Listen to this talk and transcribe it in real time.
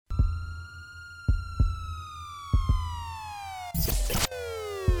What's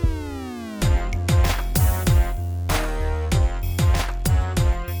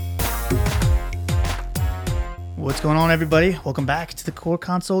going on, everybody? Welcome back to the Core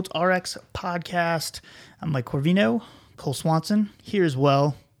Consults RX podcast. I'm Mike Corvino, Cole Swanson here as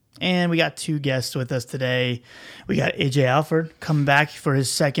well. And we got two guests with us today. We got AJ Alford coming back for his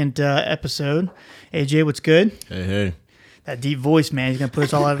second episode. AJ, what's good? Hey. That deep voice, man. He's going to put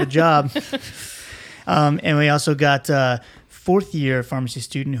us all out of a job. And we also got fourth-year pharmacy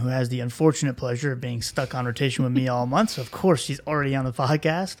student who has the unfortunate pleasure of being stuck on rotation with me all month. So, of course, she's already on the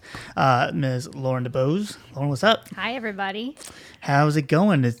podcast. Ms. Lauren DeBose. Lauren, what's up? Hi, everybody. How's it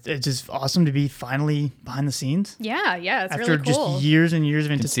going? It's just awesome to be finally behind the scenes. Yeah, it's After really cool. just years and years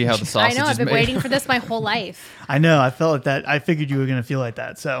of To see how the sausage I know, I've is been made. waiting for this my whole life. I know. I felt like that. I figured you were going to feel like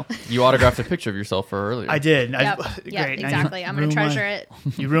that. So You autographed a picture of yourself for her earlier. I did. Yep, Great. Now exactly. I'm going to treasure it.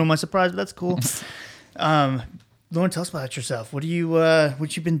 You ruined my surprise, but that's cool. Lauren, tell us about yourself. What you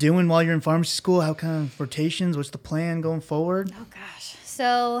been doing while you're in pharmacy school? How kind of rotations? What's the plan going forward? Oh, gosh.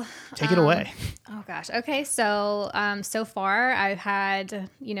 So Take it away. Oh, gosh. Okay. So so far I've had,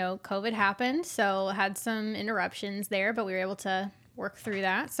 COVID happened. So had some interruptions there, but we were able to work through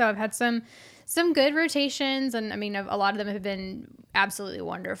that. So I've had some good rotations. And I mean, a lot of them have been absolutely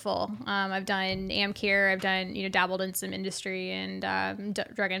wonderful. I've done AmCare. I've done, dabbled in some industry and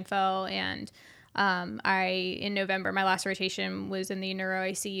drug info. And in November, my last rotation was in the neuro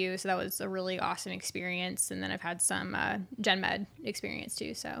ICU. So that was a really awesome experience. And then I've had some gen med experience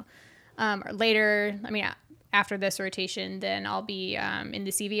too. So later, after this rotation, then I'll be in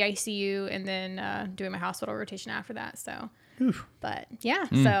the CV ICU and then doing my hospital rotation after that. So, but yeah,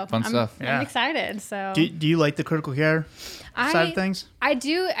 so fun stuff. I'm excited. So Do you like the critical care side of things? I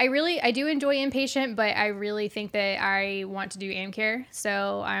do. I do enjoy inpatient, but I really think that I want to do AmCare.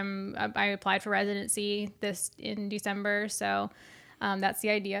 So I applied for residency in December. So that's the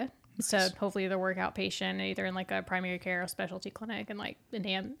idea. So hopefully either work outpatient, either in like a primary care or specialty clinic, and like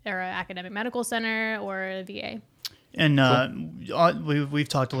an academic medical center or a VA. And we've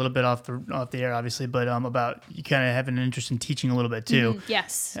talked a little bit off the air, obviously, but about you kind of having an interest in teaching a little bit too. Mm-hmm.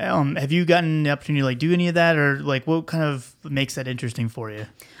 Yes. Have you gotten the opportunity to like do any of that, or like what kind of makes that interesting for you?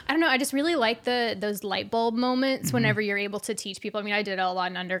 I don't know. I just really like those light bulb moments whenever you're able to teach people. I mean, I did a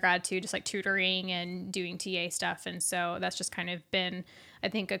lot in undergrad too, just like tutoring and doing TA stuff, and so that's just kind of been, I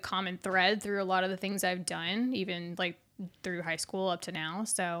think, a common thread through a lot of the things I've done, even like through high school up to now.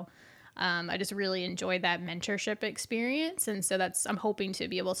 So. I just really enjoyed that mentorship experience. And so I'm hoping to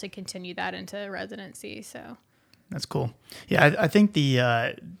be able to continue that into residency. So that's cool. Yeah. I think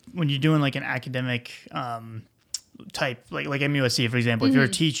when you're doing like an academic, type, like MUSC, for example, if you're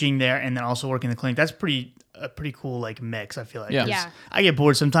teaching there and then also working in the clinic, that's a pretty cool like mix, I feel like. Yeah. I get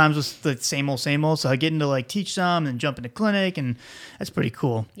bored sometimes with the same old, so I get into like teach some and jump into clinic, and that's pretty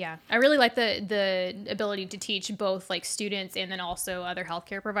cool. Yeah. I really like the ability to teach both like students and then also other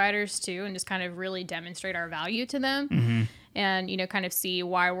healthcare providers too, and just kind of really demonstrate our value to them and, kind of see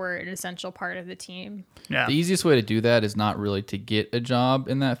why we're an essential part of the team. Yeah. The easiest way to do that is not really to get a job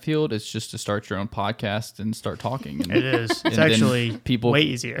in that field. It's just to start your own podcast and start talking. And, It is. It's then actually way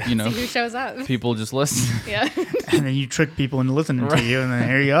easier. See who shows up. People just listen. Yeah. And then you trick people into listening to you, and then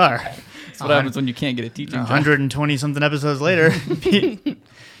here you are. That's what happens when you can't get a teaching job. 120 something episodes later.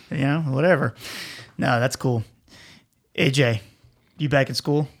 Whatever. No, that's cool. AJ, you back in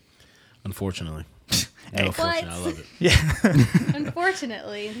school? Unfortunately. Hey. Unfortunately, I love it. Yeah.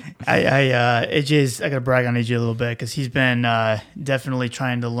 Unfortunately. I got to brag on AJ a little bit because he's been definitely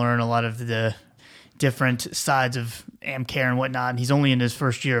trying to learn a lot of the different sides of AmCare and whatnot. And he's only in his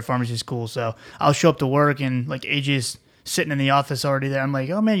first year of pharmacy school. So I'll show up to work and like AJ's sitting in the office already there. I'm like,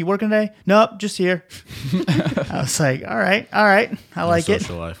 oh man, you working today? Nope, just here. I was like, all right. I like it.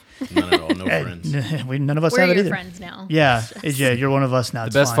 Social life. None at all. No friends. None of us We're have it your either. friends now. Yeah, AJ, you're one of us now. The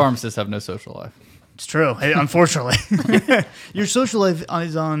It's best fine. pharmacists have no social life. It's true. Unfortunately, your social life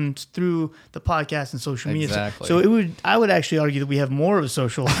is on through the podcast and social media. Exactly. So I would actually argue that we have more of a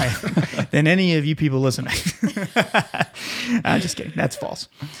social life than any of you people listening. I'm just kidding. That's false.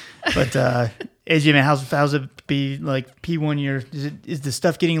 But AJ, man, how's it be like P1 year? Is the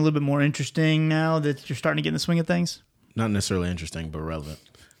stuff getting a little bit more interesting now that you're starting to get in the swing of things? Not necessarily interesting, but relevant.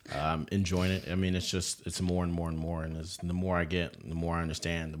 Enjoying it. I mean, it's more and more and more, and the more I get, the more I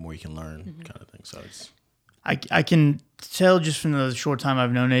understand, the more you can learn, kind of thing. So it's. I can tell just from the short time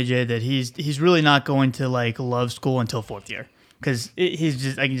I've known AJ that he's really not going to like love school until fourth year because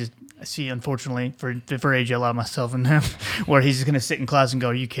I see, unfortunately, for AJ, a lot of myself in him, where he's going to sit in class and go,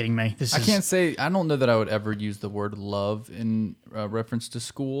 "Are you kidding me?" I don't know that I would ever use the word love in reference to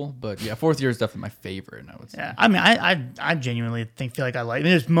school, but yeah, fourth year is definitely my favorite. I would say. Yeah, I mean, I genuinely feel like I like. I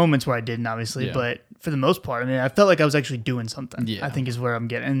mean, there's moments where I didn't, obviously, but for the most part, I mean, I felt like I was actually doing something. Yeah. I think is where I'm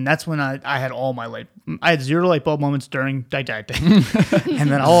getting, and that's when I had all my I had 0 light bulb moments during didactic,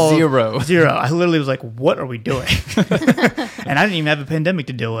 and then zero. I literally was like, "What are we doing?" And I didn't even have a pandemic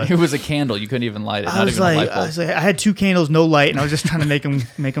to deal with. It was a candle; you couldn't even light it. I was like, I had 2 candles, no light, and I was just trying to make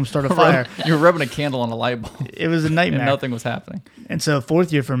them start a fire. You were rubbing a candle on a light bulb. It was a nightmare. And nothing was happening. And so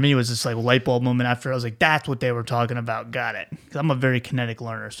fourth year for me was this like light bulb moment after I was like, that's what they were talking about. Got it. Because I'm a very kinetic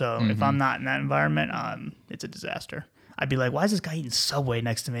learner. So if I'm not in that environment, it's a disaster. I'd be like, why is this guy eating Subway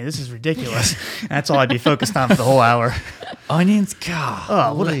next to me? This is ridiculous. And that's all I'd be focused on for the whole hour. Onions, God.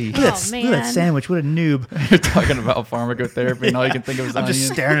 Oh, look at that sandwich. What a noob. You're talking about pharmacotherapy and all you can think of is I'm onions.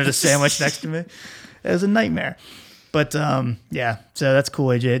 just staring at a sandwich next to me. It was a nightmare. But yeah, so that's cool,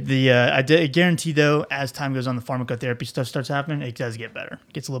 AJ. I guarantee though, as time goes on, the pharmacotherapy stuff starts happening. It does get better.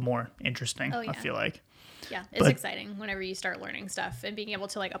 It gets a little more interesting. I feel like. Yeah, it's exciting whenever you start learning stuff and being able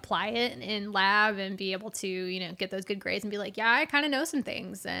to like apply it in lab and be able to get those good grades and be like, yeah, I kind of know some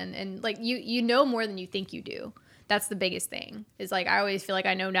things and like you know more than you think you do. That's the biggest thing. Is like I always feel like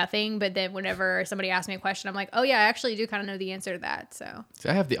I know nothing, but then whenever somebody asks me a question, I'm like, oh yeah, I actually do kind of know the answer to that. So See,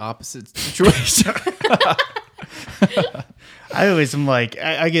 I have the opposite situation. I always am like,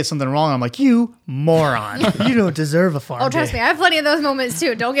 I get something wrong. I'm like, you moron. You don't deserve a farm. Oh, trust me, I have plenty of those moments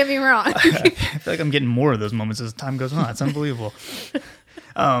too. Don't get me wrong. I feel like I'm getting more of those moments as time goes on. It's unbelievable.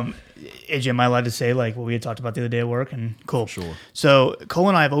 AJ, am I allowed to say like what we had talked about the other day at work? And cool. Sure. So Cole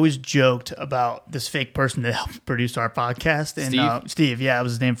and I have always joked about this fake person that helped produce our podcast. And Steve, yeah, that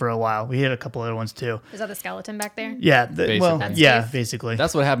was his name for a while. We had a couple other ones too. Is that the skeleton back there? Yeah. Steve? Basically.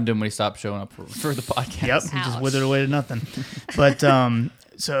 That's what happened to him when he stopped showing up for the podcast. Yep. He just withered away to nothing. But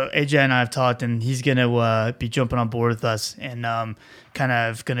so AJ and I have talked, and he's going to be jumping on board with us and kind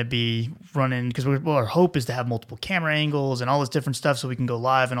of going to be running, because our hope is to have multiple camera angles and all this different stuff so we can go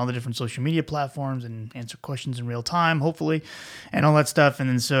live on all the different social media platforms and answer questions in real time, hopefully, and all that stuff. And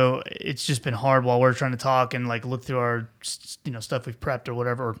then so it's just been hard while we're trying to talk and like look through our stuff we've prepped or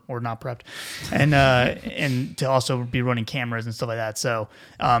whatever, or not prepped, and to also be running cameras and stuff like that. So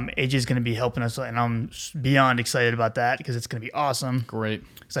AJ is going to be helping us, and I'm beyond excited about that because it's going to be awesome. Great.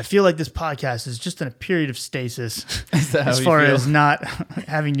 Because I feel like this podcast is just in a period of stasis as far as not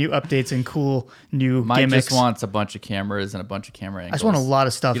having new updates and cool new Mike gimmicks. just wants a bunch of cameras and a bunch of camera angles. I just want a lot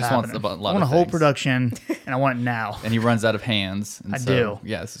of stuff happening. I want a whole production, and I want it now. And he runs out of hands. And I do.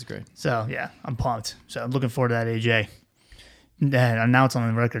 Yeah, this is great. So, yeah, I'm pumped. So, I'm looking forward to that, AJ. And now it's on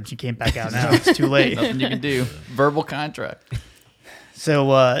the record. You can't back out now. It's too late. Nothing you can do. Verbal contract. So,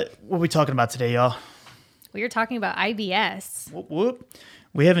 what are we talking about today, y'all? We were talking about IBS. Whoop.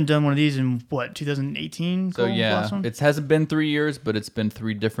 We haven't done one of these in, 2018? So, yeah, it hasn't been 3 years, but it's been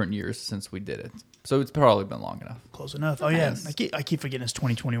 3 different years since we did it. So, it's probably been long enough. Close enough. Oh, yeah. I keep forgetting it's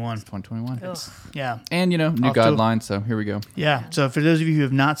 2021. It's 2021. Yeah. And, new guidelines, so here we go. Yeah. So, for those of you who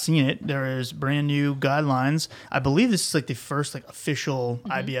have not seen it, there is brand new guidelines. I believe this is like the first official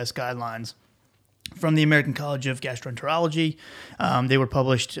IBS guidelines from the American College of Gastroenterology. They were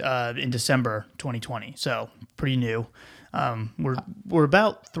published in December 2020, so pretty new. We're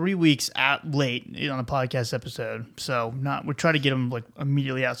about 3 weeks late on the podcast episode, so we try to get them like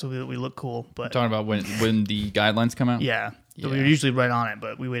immediately out so that we look cool. But talking about when the guidelines come out. Yeah. So we were usually right on it,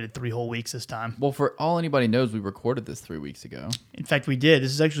 but we waited 3 whole weeks this time. Well, for all anybody knows, we recorded this 3 weeks ago. In fact, we did.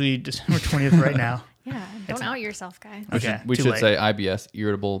 This is actually December 20th right now. Yeah, don't out yourself, guy. We should say IBS,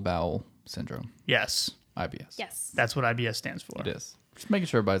 irritable bowel syndrome. Yes. IBS. Yes. That's what IBS stands for. It is. Just making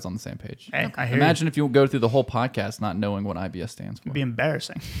sure everybody's on the same page. Hey, I hear Imagine if you go through the whole podcast not knowing what IBS stands for. It'd be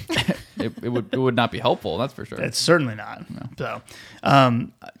embarrassing. it would not be helpful, that's for sure. It's certainly not. No. So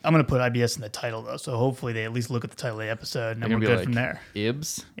I'm going to put IBS in the title, though, so hopefully they at least look at the title of the episode, and then we're good from there.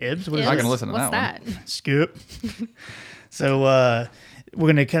 IBS? IBS? I'm not going to listen to that one. Scoop. So we're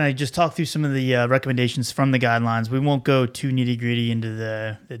going to kind of just talk through some of the recommendations from the guidelines. We won't go too nitty-gritty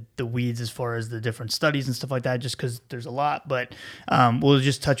into the weeds as far as the different studies and stuff like that, just because there's a lot. But we'll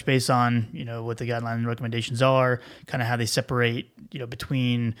just touch base on, what the guideline recommendations are, kind of how they separate,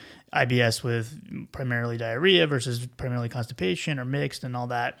 between IBS with primarily diarrhea versus primarily constipation or mixed and all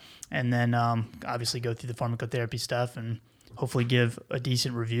that. And then obviously go through the pharmacotherapy stuff and hopefully give a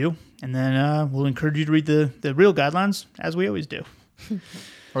decent review. And then we'll encourage you to read the real guidelines, as we always do.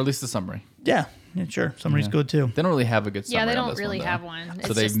 Or at least the summary. Yeah, sure. Summary's good too. They don't really have a good summary. Yeah, they on don't this really one, have one. It's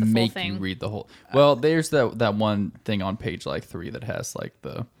so they just the make full thing. you read the whole. Well, there's that one thing on page 3 that has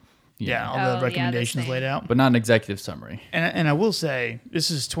the Yeah, all Oh, yeah, the the recommendations same. laid out. but not an executive summary. And I will say,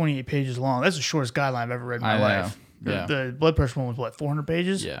 this is 28 pages long. That's the shortest guideline I've ever read in my I know. life. Yeah. The blood pressure one was, what, 400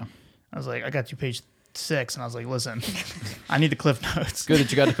 pages? Yeah. I was like, I got to page 6, and I was like, listen, I need the cliff notes. Good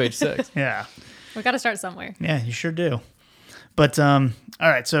that you got to page 6. Yeah. We got to start somewhere. Yeah, you sure do. But, all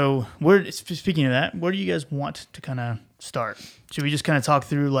right, so speaking of that, where do you guys want to kind of start? Should we just kind of talk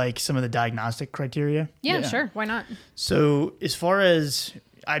through, like, some of the diagnostic criteria? Yeah, Yeah. sure. Why not? So as far as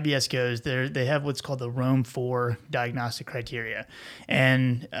IBS goes, they have what's called the Rome 4 diagnostic criteria.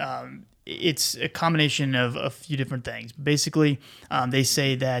 And it's a combination of a few different things. Basically, they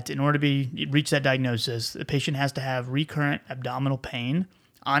say that in order to reach that diagnosis, the patient has to have recurrent abdominal pain,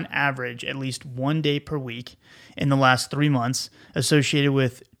 on average at least 1 day per week in the last 3 months, associated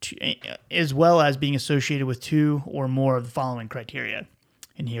with, as well as being associated with 2 or more of the following criteria.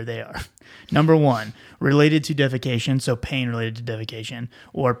 And here they are. Number 1, related to defecation, so pain related to defecation,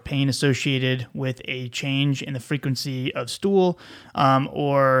 or pain associated with a change in the frequency of stool,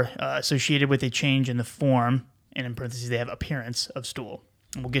 or associated with a change in the form, and in parentheses they have appearance of stool.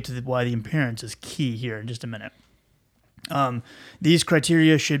 And we'll get to why the appearance is key here in just a minute. These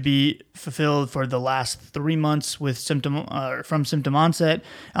criteria should be fulfilled for the last 3 months with from symptom onset,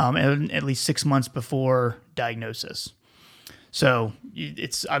 and at least 6 months before diagnosis. So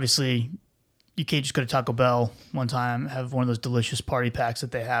it's obviously, you can't just go to Taco Bell one time, have one of those delicious party packs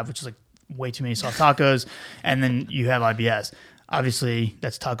that they have, which is like way too many soft tacos, and then you have IBS. Obviously,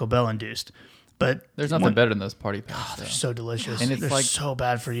 that's Taco Bell induced. But There's nothing better than those party packs. they're though. so delicious. And it's they're like so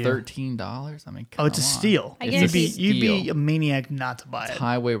bad for you. $13. I mean, Oh, it's a come on. steal. I It's guess a You'd be steal. a maniac not to buy It's it.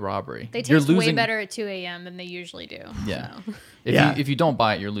 highway robbery. They You're taste way losing- better at 2 a.m. than they usually do. Yeah. So. If you don't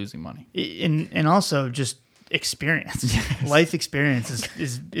buy it, you're losing money. And also just experience. Life experience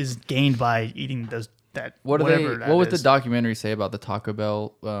is gained by eating those What whatever would the is. documentary say about the Taco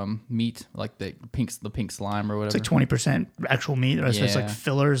Bell meat, like the pink slime or whatever? It's like 20% actual meat. The rest of it's like Yeah.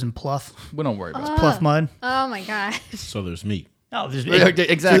 fillers and pluff. We don't worry about Pluff mud. Oh my gosh. So there's meat. Oh, there's it.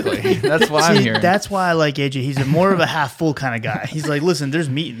 Exactly. That's what I'm See, hearing. that's why I like AJ. He's more of a half full kind of guy. He's like, listen, there's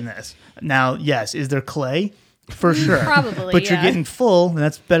meat in this. Now, yes, is there clay? For sure. Probably, But you're yeah. getting full, and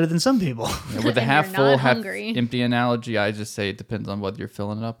that's better than some people. Yeah, with the And half you're full, not half hungry. empty analogy, I just say it depends on whether you're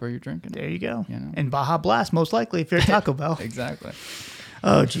filling it up or you're drinking. There you go. You know. And Baja Blast, most likely, if you're at Taco Bell. Exactly.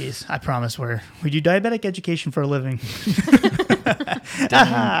 Oh, geez. I promise we do diabetic education for a living.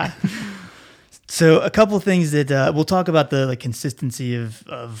 So a couple of things that we'll talk about the consistency of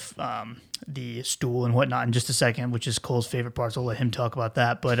the stool and whatnot in just a second, which is Cole's favorite part. So I'll let him talk about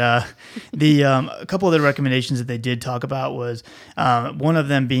that. But a couple of the recommendations that they did talk about was one of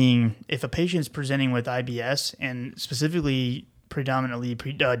them being if a patient is presenting with IBS and specifically predominantly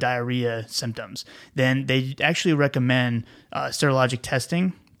diarrhea symptoms, then they actually recommend serologic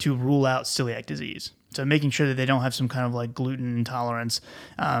testing to rule out celiac disease. So making sure that they don't have some kind of like gluten intolerance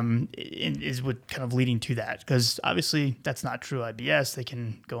is what kind of leading to that. Because obviously that's not true IBS. They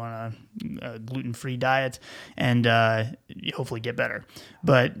can go on a gluten-free diet and hopefully get better.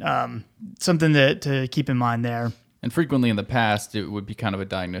 But something to keep in mind there. And frequently in the past, it would be kind of a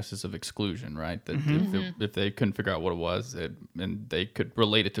diagnosis of exclusion, right? That Mm-hmm. if they couldn't figure out what it was, and they could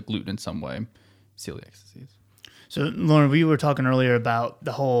relate it to gluten in some way, celiac disease. So Lauren, we were talking earlier about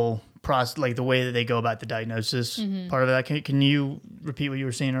the whole process, like the way that they go about the diagnosis part of that. Can you repeat what you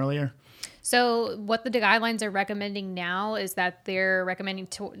were saying earlier? So what the guidelines are recommending now is that they're recommending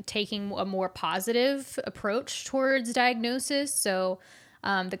taking a more positive approach towards diagnosis. So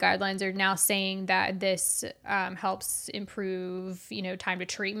the guidelines are now saying that this helps improve, time to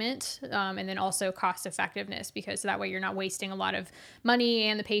treatment, and then also cost effectiveness, because that way you're not wasting a lot of money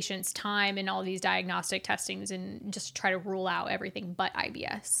and the patient's time in all these diagnostic testings and just try to rule out everything but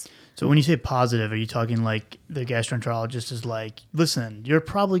IBS. So when you say positive, are you talking like the gastroenterologist is like, listen, you're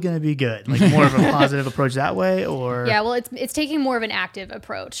probably going to be good, like more of a positive approach that way, or? Yeah, well, it's taking more of an active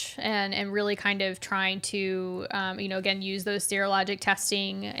approach and really kind of trying to, again, use those serologic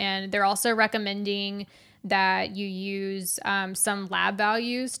testing. And they're also recommending that you use some lab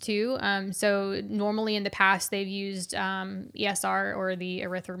values too. So normally in the past, they've used ESR, or the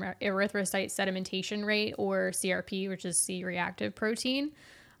erythrocyte sedimentation rate, or CRP, which is C-reactive protein.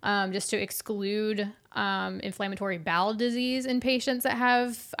 Just to exclude inflammatory bowel disease in patients that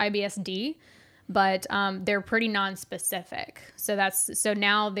have IBS-D, but they're pretty non-specific. So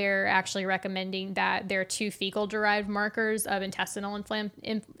now they're actually recommending that there are 2 fecal-derived markers of intestinal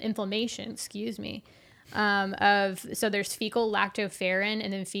inflammation. So there's fecal lactoferrin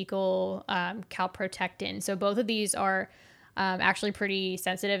and then fecal calprotectin. So both of these are actually pretty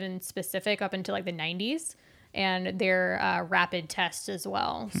sensitive and specific up until like the 90s. and their rapid test as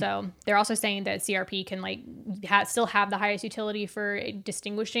well. So they're also saying that CRP can like still have the highest utility for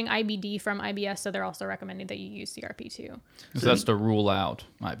distinguishing IBD from IBS. So they're also recommending that you use CRP too. So that's to rule out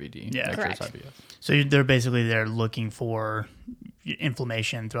IBD. Yeah, correct. IBS. So they're looking for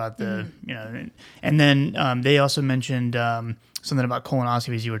inflammation throughout the, and then they also mentioned something about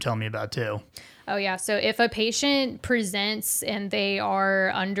colonoscopies you were telling me about too. Oh, yeah. So if a patient presents and they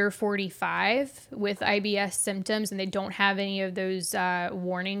are under 45 with IBS symptoms and they don't have any of those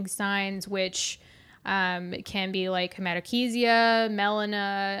warning signs, which can be like hematochezia,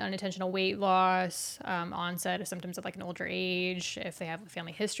 melena, unintentional weight loss, onset of symptoms of like an older age, if they have a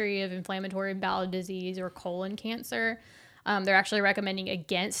family history of inflammatory bowel disease or colon cancer, they're actually recommending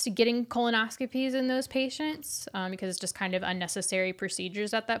against getting colonoscopies in those patients because it's just kind of unnecessary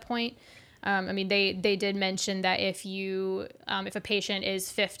procedures at that point. They did mention that if a patient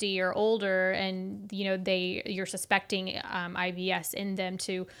is 50 or older and, you're suspecting IBS in them,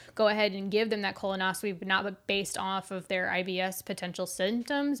 to go ahead and give them that colonoscopy, but not based off of their IBS potential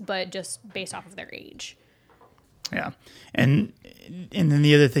symptoms, but just based off of their age. Yeah. And then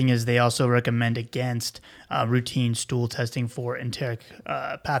the other thing is they also recommend against routine stool testing for enteric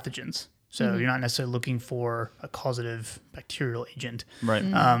pathogens. So you're not necessarily looking for a causative bacterial agent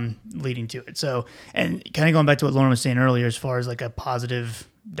leading to it. So, and kind of going back to what Lauren was saying earlier, as far as like a positive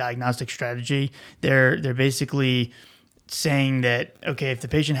diagnostic strategy, they're basically saying that, okay, if the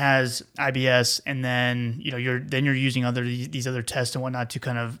patient has IBS and then, you're using these other tests and whatnot to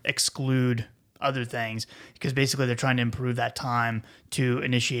kind of exclude other things, because basically they're trying to improve that time to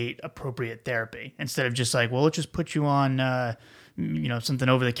initiate appropriate therapy instead of just like, well, let's just put you on, something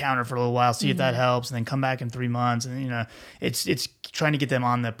over the counter for a little while, see if that helps, and then come back in 3 months. And, it's trying to get them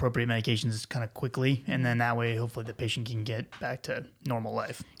on the appropriate medications kind of quickly. And then that way, hopefully the patient can get back to normal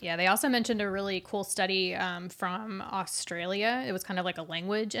life. Yeah. They also mentioned a really cool study from Australia. It was kind of like a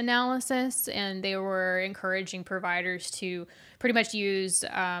language analysis, and they were encouraging providers to pretty much use,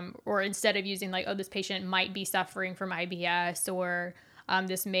 or instead of using like, oh, this patient might be suffering from IBS, or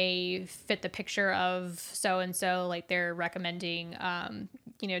this may fit the picture of so-and-so, like they're recommending,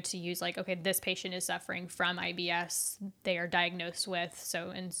 to use like, okay, this patient is suffering from IBS, they are diagnosed with so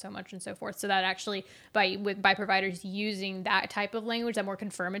and so much and so forth. So that actually, by providers using that type of language, that more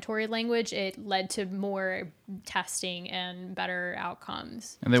confirmatory language, it led to more testing and better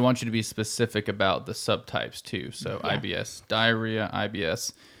outcomes. And they want you to be specific about the subtypes too. So IBS diarrhea,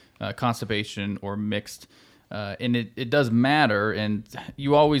 IBS constipation, or mixed. And it does matter, and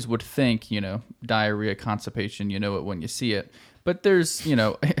you always would think, diarrhea, constipation, you know it when you see it. But there's, you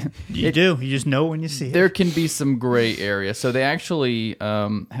do. You just know when you see it. There can be some gray area. So they actually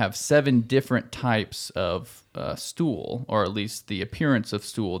have 7 different types of stool, or at least the appearance of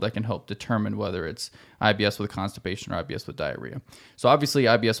stool, that can help determine whether it's IBS with constipation or IBS with diarrhea. So obviously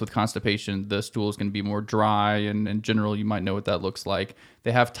IBS with constipation, the stool is going to be more dry, and in general, you might know what that looks like.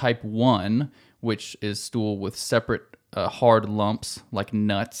 They have type 1, which is stool with separate hard lumps like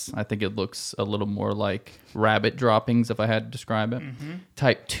nuts. I think it looks a little more like rabbit droppings if I had to describe it.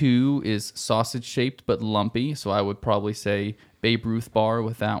 Type 2 is sausage shaped but lumpy, so I would probably say Babe Ruth bar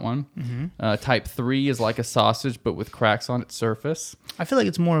with that one. Type 3 is like a sausage but with cracks on its surface. I feel like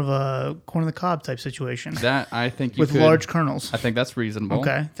it's more of a corn on the cob type situation. That I think with large kernels. I think that's reasonable.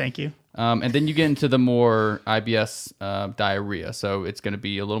 Okay, thank you. And then you get into the more IBS diarrhea. So it's going to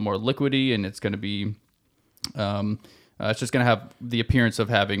be a little more liquidy, and it's going to be, it's just going to have the appearance of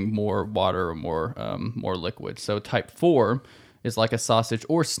having more water or more liquid. So type 4 is like a sausage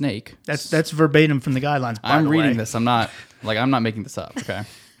or snake. That's verbatim from the guidelines. I'm reading this. I'm not making this up. Okay,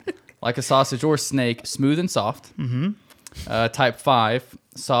 like a sausage or snake, smooth and soft. Type 5,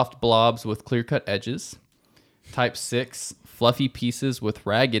 soft blobs with clear-cut edges. Type 6, fluffy pieces with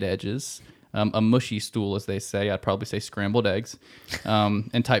ragged edges. A mushy stool, as they say. I'd probably say scrambled eggs.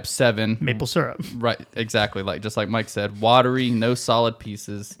 And type 7, maple syrup. Right, exactly. Just like Mike said, watery, no solid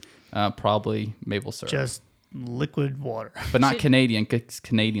pieces. Probably maple syrup. Just liquid water. But not Canadian, because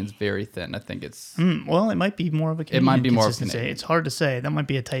Canadian's very thin. I think it's... well, it might be more of a Canadian. It might be more of consistency. Canadian. It's hard to say. That might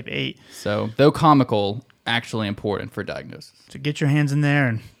be a type 8. So, though comical, actually important for diagnosis. So get your hands in there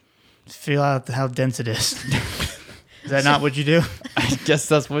and feel out how dense it is. Is that not what you do? I guess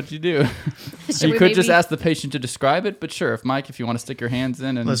that's what you do. You could just ask the patient to describe it, but sure, if you want to stick your hands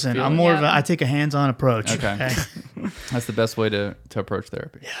in and Listen, feel I'm it. more of I take a hands-on approach. Okay. That's the best way to approach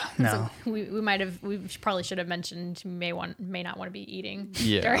therapy. Yeah, no. We probably should have mentioned you may not want to be eating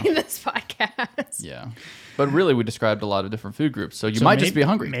Yeah. during this podcast. Yeah. But really, we described a lot of different food groups, so you might just be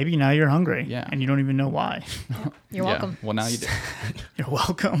hungry. Maybe now you're hungry. Yeah. And you don't even know why. You're welcome. Well, now you do. You're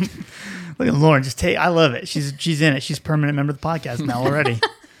welcome. Look at Lauren. I love it. She's in it. She's a permanent member of the podcast now already.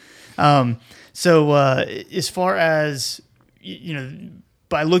 So as far as,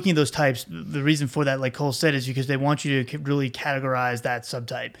 by looking at those types, the reason for that, like Cole said, is because they want you to really categorize that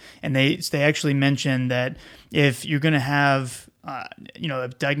subtype. And they actually mention that if you're going to have, a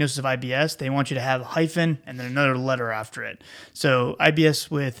diagnosis of IBS, they want you to have a hyphen and then another letter after it. So IBS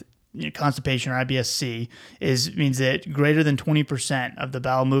with constipation, or IBS-C, means that greater than 20% of the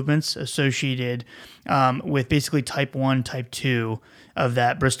bowel movements associated with basically type 1, type 2 of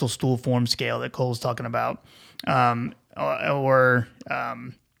that Bristol stool form scale that Cole was talking about, or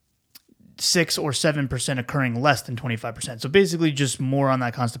 6 or 7% occurring less than 25%. So basically just more on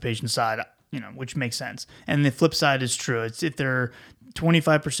that constipation side, which makes sense. And the flip side is true. It's if they're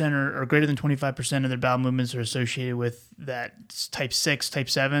 25% or greater than 25% of their bowel movements are associated with that type 6, type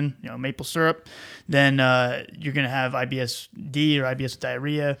 7, maple syrup, then you're going to have IBS-D or IBS with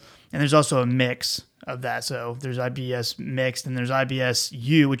diarrhea. And there's also a mix of that. So there's IBS mixed and there's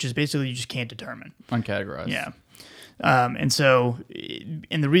IBS-U, which is basically you just can't determine. Uncategorized. Yeah. And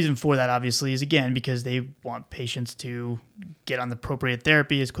the reason for that, obviously, is, again, because they want patients to get on the appropriate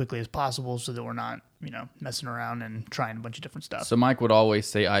therapy as quickly as possible so that we're not, messing around and trying a bunch of different stuff. So Mike would always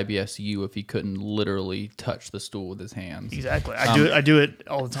say IBS-U if he couldn't literally touch the stool with his hands. Exactly. I do it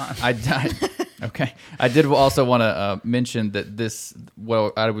all the time. Okay. I did also want to mention that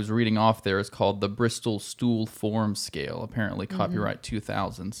what I was reading off there is called the Bristol Stool Form Scale, apparently copyright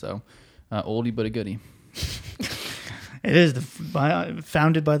 2000. So oldie but a goodie. It is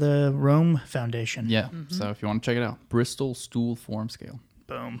founded by the Rome Foundation. Yeah. So if you want to check it out, Bristol Stool Form Scale.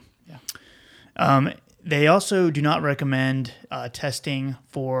 Boom. Yeah. They also do not recommend testing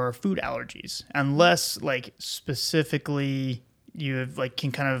for food allergies unless, specifically you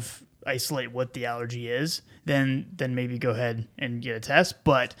can kind of isolate what the allergy is. Then maybe go ahead and get a test.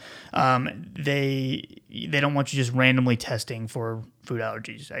 But they don't want you just randomly testing for food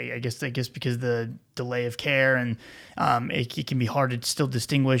allergies. I guess because the delay of care and it can be hard to still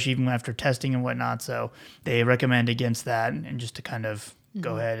distinguish even after testing and whatnot. So they recommend against that and just to kind of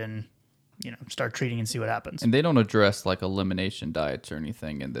go ahead and start treating and see what happens. And they don't address elimination diets or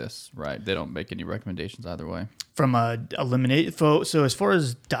anything in this, right? They don't make any recommendations either way. From so as far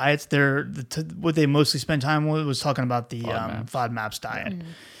as diets, what they mostly spend time with was talking about the FODMAPs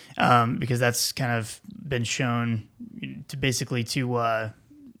diet, because that's kind of been shown to basically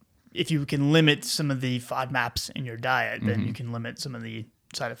if you can limit some of the FODMAPs in your diet, then you can limit some of the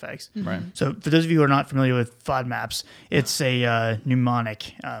side effects. Right. So for those of you who are not familiar with FODMAPs, it's a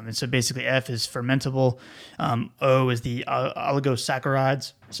mnemonic. And so basically F is fermentable. O is the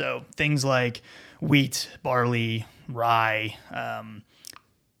oligosaccharides. So things like wheat, barley, rye,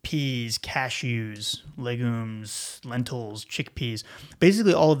 peas, cashews, legumes, lentils, chickpeas,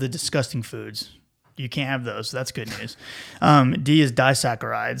 basically all of the disgusting foods. You can't have those, so that's good news. D is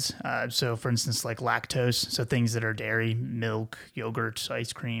disaccharides. So, for instance, like lactose, so things that are dairy, milk, yogurt,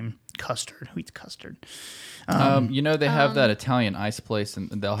 ice cream, custard. Who eats custard? They have that Italian ice place,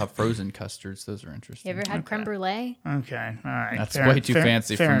 and they'll have frozen custards. Those are interesting. You ever had creme brulee? Okay, all right. That's way too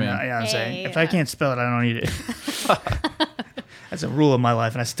fancy for me. Yeah, I'm saying if I can't spell it, I don't eat it. That's a rule of my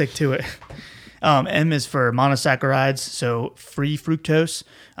life, and I stick to it. M is for monosaccharides, so free fructose,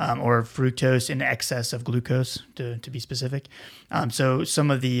 or fructose in excess of glucose, to be specific. So some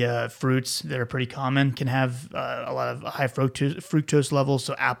of the fruits that are pretty common can have a lot of high fructose levels,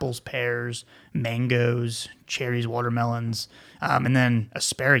 so apples, pears, mangoes, cherries, watermelons, and then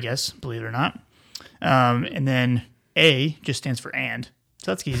asparagus, believe it or not. And then A just stands for and.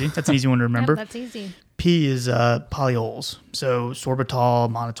 So that's easy. That's an easy one to remember. Yep, that's easy. P is polyols, so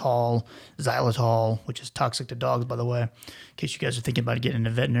sorbitol, mannitol, xylitol, which is toxic to dogs, by the way, in case you guys are thinking about getting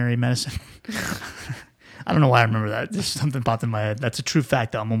into veterinary medicine. I don't know why I remember that. Just something popped in my head. That's a true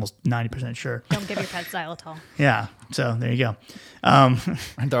fact, though. I'm almost 90% sure. Don't give your pet xylitol. Yeah, so there you go. And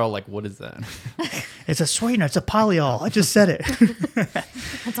they're all like, what is that? It's a sweetener. It's a polyol. I just said it.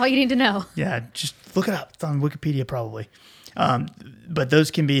 That's all you need to know. Yeah, just look it up. It's on Wikipedia, probably. But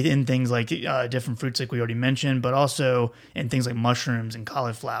those can be in things like different fruits, like we already mentioned, but also in things like mushrooms and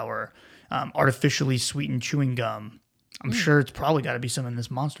cauliflower, artificially sweetened chewing gum. I'm sure it's probably got to be some in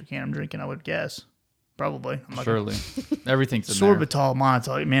this Monster can I'm drinking, I would guess. probably. I'm not Surely. Everything's in there. sorbitol,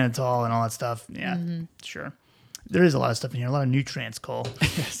 mannitol, and all that stuff. Yeah, sure. There is a lot of stuff in here, a lot of nutrients, Cole.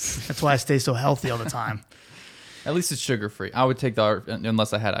 Yes. That's why I stay so healthy all the time. At least it's sugar-free. I would take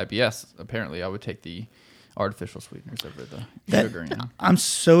unless I had IBS, apparently I would take the artificial sweeteners over the sugar. I'm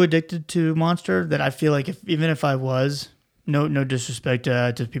so addicted to Monster that I feel like even if I was, no disrespect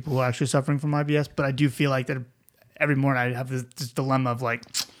to people who are actually suffering from IBS, but I do feel like that every morning I have this dilemma of like,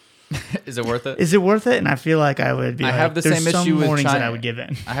 is it worth it? Is it worth it? And I feel like I would be. I have the same issue with mornings China. that I would give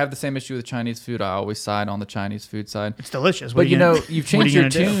in. I have the same issue with Chinese food. I always side on the Chinese food side. It's delicious. But you've changed your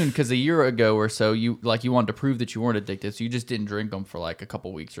tune because a year ago or so, you wanted to prove that you weren't addicted, so you just didn't drink them for like a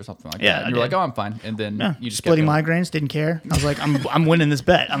couple weeks or something like that. And you were like, "Oh, I'm fine," and then you just splitting migraines. Didn't care. I was like, "I'm winning this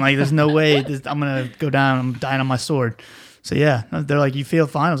bet." I'm like, "There's no way I'm gonna go down. I'm dying on my sword." So yeah, they're like, "You feel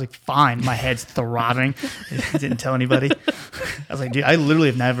fine?" I was like, "Fine." My head's throbbing. I didn't tell anybody. I was like, "Dude, I literally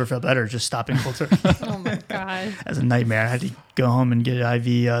have never felt better just stopping cold turkey." Oh my god, that's a nightmare. I had to go home and get an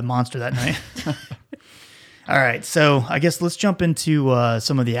IV Monster that night. All right, so I guess let's jump into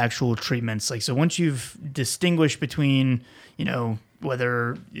some of the actual treatments. Like, so once you've distinguished between,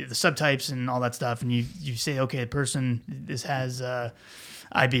 whether the subtypes and all that stuff, and you say, okay, the person has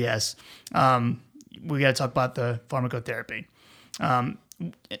IBS. We got to talk about the pharmacotherapy. And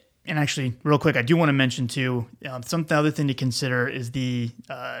actually, real quick, I do want to mention too, the other thing to consider is the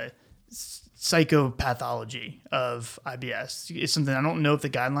psychopathology of IBS. It's something I don't know if the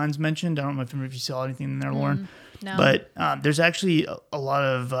guidelines mentioned. I don't know if you saw anything in there, Lauren. No. But there's actually a lot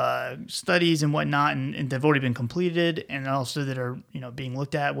of studies and whatnot, and they've already been completed, and also that are being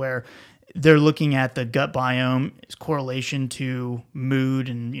looked at where they're looking at the gut biome, its correlation to mood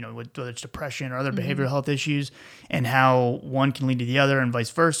and, whether it's depression or other behavioral health issues, and how one can lead to the other and vice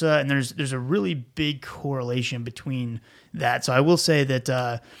versa. And there's a really big correlation between that. So I will say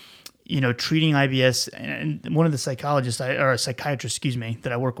that, treating IBS, and one of the psychiatrists,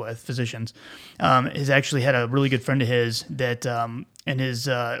 that I work with, physicians, has actually had a really good friend of his that, in his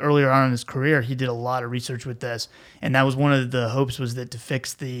earlier on in his career, he did a lot of research with this, and that was one of the hopes was that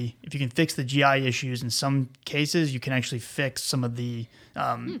if you can fix the GI issues in some cases, you can actually fix some of the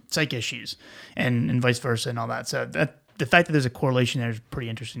psych issues, and vice versa, and all that. So the fact that there's a correlation there is pretty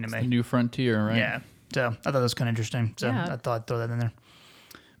interesting to me. It's a new frontier, right? Yeah. So I thought that was kind of interesting. So yeah. I thought I'd throw that in there.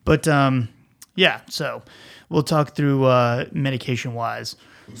 But so we'll talk through medication wise.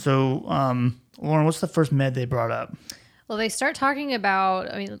 So Lauren, what's the first med they brought up? Well, they start talking about,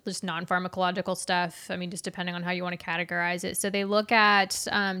 just non-pharmacological stuff. Just depending on how you want to categorize it. So they look at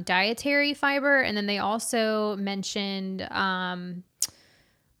dietary fiber, and then they also mentioned,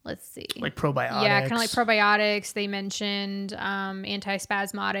 let's see. Like probiotics. Yeah, kind of like probiotics. They mentioned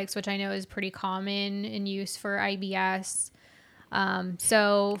antispasmodics, which I know is pretty common in use for IBS.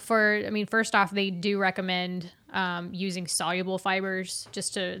 First off, they do recommend using soluble fibers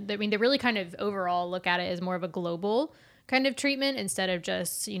they really kind of overall look at it as more of a global kind of treatment instead of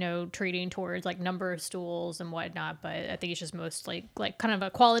just, treating towards like number of stools and whatnot. But I think it's just most like kind of a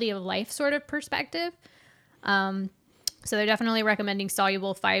quality of life sort of perspective. So they're definitely recommending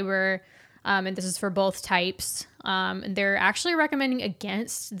soluble fiber. And this is for both types. And they're actually recommending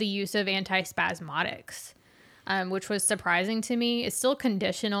against the use of antispasmodics. Which was surprising to me. It's still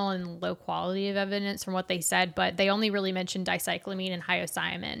conditional and low quality of evidence from what they said, but they only really mentioned dicyclamine and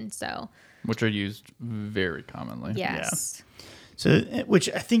hyoscyamin. So, which are used very commonly. Yes. Yeah. So, which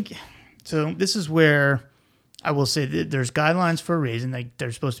I think, this is where I will say that there's guidelines for a reason. Like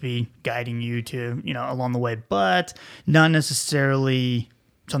they're supposed to be guiding you to, along the way, but not necessarily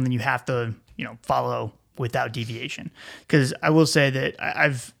something you have to, follow without deviation. Because I will say that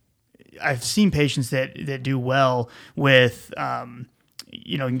I've seen patients that do well with, and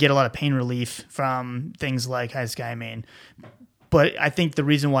get a lot of pain relief from things like hyoscyamin. But I think the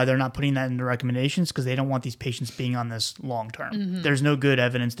reason why they're not putting that in the recommendations is because they don't want these patients being on this long term. Mm-hmm. There's no good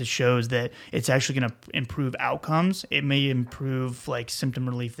evidence that shows that it's actually going to improve outcomes. It may improve like symptom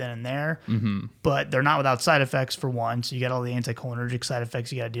relief then and there, but they're not without side effects for one. So you got all the anticholinergic side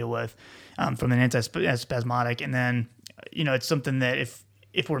effects you got to deal with from an antispasmodic. And then, it's something that if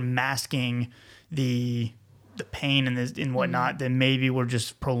we're masking the pain and whatnot, then maybe we're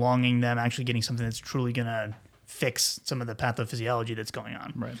just prolonging them actually getting something that's truly going to fix some of the pathophysiology that's going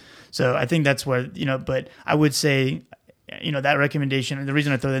on. Right. So I think that's where, but I would say, that recommendation, the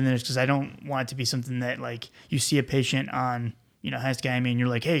reason I throw that in there is because I don't want it to be something that like you see a patient on, hyoscyamin and you're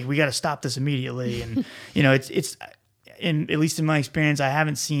like, hey, we got to stop this immediately. And, at least in my experience, I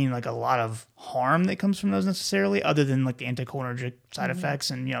haven't seen like a lot of harm that comes from those necessarily, other than like the anticholinergic side effects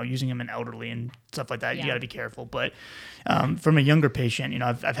and, using them in elderly and stuff like that. You got to be careful. But from a younger patient,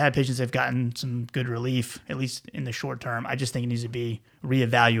 I've had patients that have gotten some good relief, at least in the short term. I just think it needs to be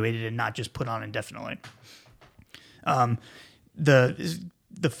reevaluated and not just put on indefinitely.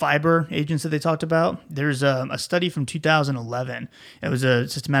 The fiber agents that they talked about, there's a study from 2011. It was a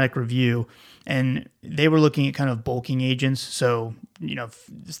systematic review, and they were looking at kind of bulking agents. So,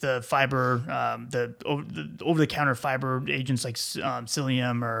 the fiber, the over-the-counter fiber agents like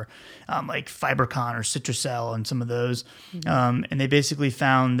psyllium or like Fibercon or Citracel and some of those. And they basically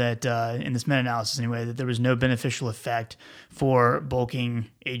found that in this meta-analysis anyway, that there was no beneficial effect for bulking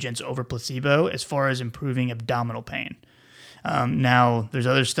agents over placebo as far as improving abdominal pain. Now, there's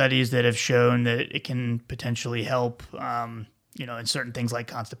other studies that have shown that it can potentially help, in certain things like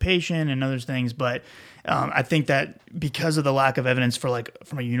constipation and other things. But I think that because of the lack of evidence for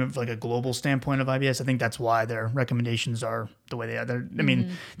from a global standpoint of IBS, I think that's why their recommendations are the way they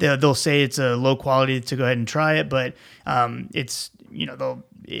are. They'll say it's a low quality to go ahead and try it, but it's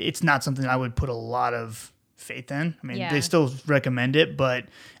not something I would put a lot of faith in. They still recommend it, but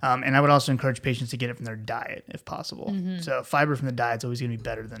and I would also encourage patients to get it from their diet if possible. So fiber from the diet is always going to be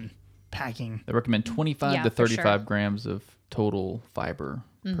better than packing. They recommend 25 to 35 grams of total fiber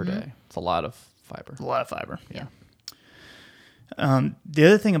per day. It's a lot of fiber. A lot of fiber. Yeah. The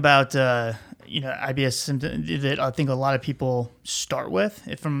other thing about IBS symptom that I think a lot of people start with,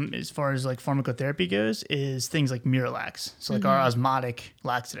 as far as like pharmacotherapy goes, is things like Miralax. So like our osmotic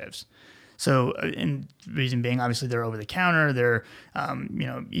laxatives. So, and reason being, obviously, they're over the counter. They're,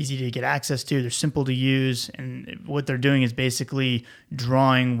 easy to get access to. They're simple to use, and what they're doing is basically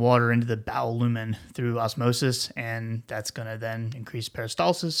drawing water into the bowel lumen through osmosis, and that's going to then increase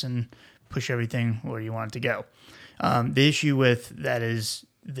peristalsis and push everything where you want it to go. The issue with that is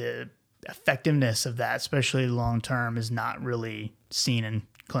the effectiveness of that, especially long term, is not really seen in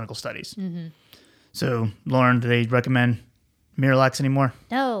clinical studies. So, Lauren, do they recommend Miralax anymore?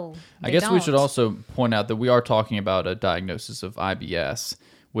 No. I guess we should also point out that we are talking about a diagnosis of IBS,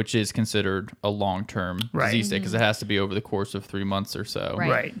 which is considered a long-term disease state because it has to be over the course of 3 months or so.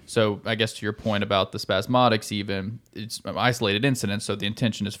 Right. So I guess to your point about the spasmodics, even it's an isolated incident. So the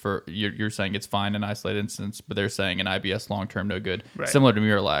intention is for you're saying it's fine in isolated incidents, but they're saying an IBS long-term no good. Right. Similar to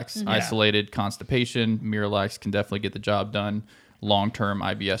Miralax, isolated constipation, Miralax can definitely get the job done. Long-term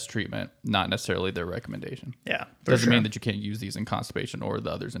IBS treatment, not necessarily their recommendation. Yeah, doesn't mean that you can't use these in constipation or the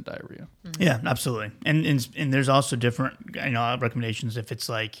others in diarrhea. Yeah, absolutely. And there's also different recommendations if it's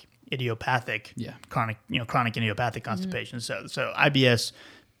like idiopathic, chronic idiopathic constipation. So IBS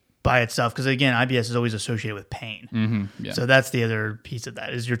by itself, because again, IBS is always associated with pain. So that's the other piece of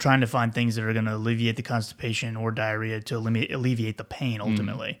that is you're trying to find things that are going to alleviate the constipation or diarrhea to alleviate the pain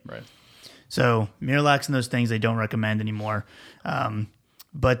ultimately. Right. So Miralax and those things they don't recommend anymore.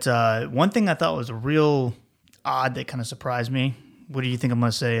 But one thing I thought was real odd that kind of surprised me. What do you think I'm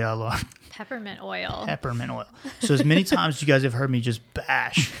going to say, Laura? Peppermint oil. Peppermint oil. So as many times as you guys have heard me just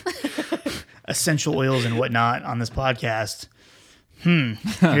bash essential oils and whatnot on this podcast, one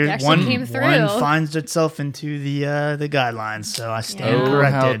finds itself into the guidelines. So I stand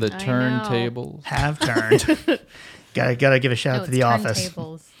corrected. How the turntables have turned. Gotta give a shout out to the office.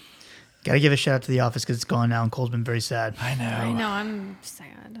 Got to give a shout out to the office because it's gone now, and Cole's been very sad. I know, I'm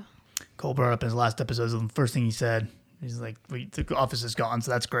sad. Cole brought up in his last episode, the first thing he said, he's like, the office is gone,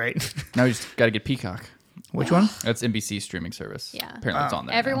 so that's great. Now you just got to get Peacock. Which one? That's NBC's streaming service. Yeah. Apparently it's on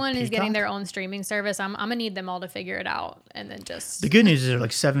there. Everyone is getting their own streaming service. I'm going to need them all to figure it out, and then just... The good news is they're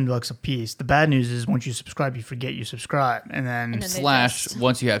like $7 a piece. The bad news is once you subscribe, you forget you subscribe, and then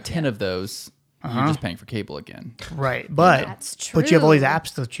once you have 10 of those... You're just paying for cable again. Right. But that's true. But you have all these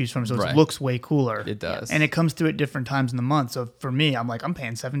apps to choose from, so it looks way cooler. It does. And it comes through at different times in the month. So for me, I'm like, I'm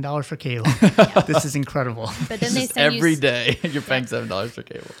paying $7 for cable. This is incredible. But then they send every day you're paying $7 for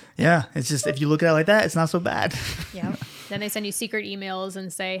cable. Yeah. It's just, if you look at it like that, it's not so bad. Yeah. Then they send you secret emails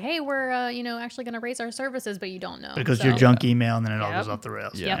and say, hey, we're actually going to raise our services, but you don't know. But it goes to your junk email, and then it all goes off the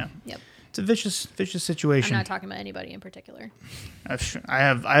rails. Yep. It's a vicious situation. I'm not talking about anybody in particular. I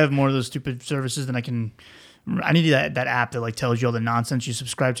have more of those stupid services than I can. I need that app that like tells you all the nonsense you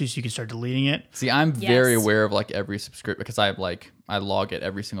subscribe to, so you can start deleting it. See, I'm very aware of like every subscription because I log it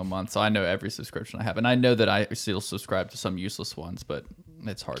every single month, so I know every subscription I have, and I know that I still subscribe to some useless ones, but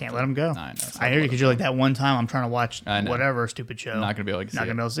it's hard. Can't let them go. I know. I hear you because you're like that one time I'm trying to watch whatever stupid show. Not gonna be able to see it. Not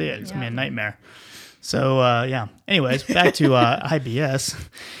gonna be able to see it. It's gonna be a nightmare. So yeah. Anyways, back to IBS.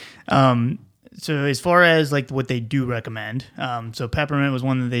 So as far as like what they do recommend, so peppermint was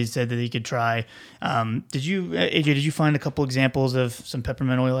one that they said that you could try. Did you, AJ? Did you find a couple examples of some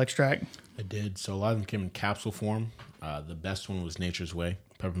peppermint oil extract? I did. So a lot of them came in capsule form. The best one was Nature's Way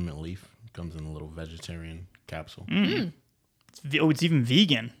peppermint leaf. Comes in a little vegetarian capsule. It's even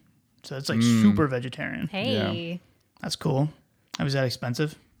vegan, so it's like super vegetarian. Hey. Yeah. That's cool. How was that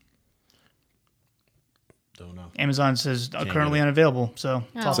expensive? Don't know. Amazon says currently get it. unavailable, so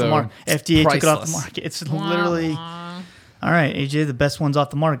it's off the So, market. it's FDA took it off the priceless. market. It's literally all right. AJ, the best one's off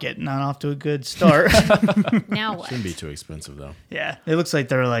the market. Not off to a good start. Now what? Shouldn't be too expensive though. Yeah, it looks like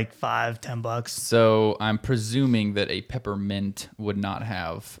they're like $5-10. So I'm presuming that a peppermint would not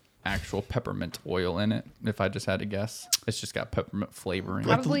have actual peppermint oil in it. If I just had to guess, it's just got peppermint flavoring.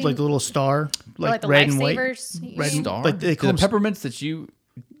 Like Probably- the little star, like the red and white. lifesavers. Red and Star? like they call the them peppermints that you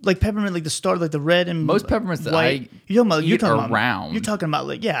like peppermint, like the star, like the red and Most peppermints that white. I You're talking about eat are round. You're talking about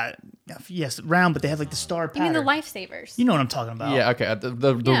like yes, round, but they have like the star You pattern. mean the lifesavers? You know what I'm talking about? yeah, okay,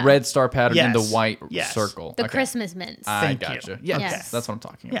 the Yeah. red star pattern and the Yes. white Yes. circle. The Okay. Christmas mints. I Thank gotcha. you. Yes, Yes. that's what I'm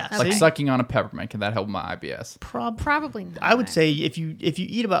talking about. Yeah, Like see? sucking on a peppermint. Can that help my IBS? Probably not. I would say if you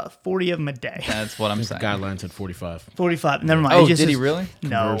eat about 40 of them a day, That's what I'm The saying. guidelines had 45. 45. Never mind. Oh, It just did he says- really?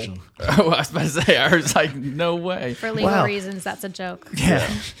 No. Conversion. Oh, I was about to say. I was like, no way. For legal Wow. reasons, that's a joke. Yeah.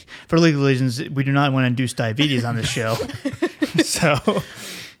 For legal reasons, we do not want to induce diabetes on this show. So,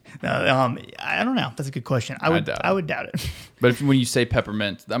 I don't know. That's a good question. I would doubt it. But when you say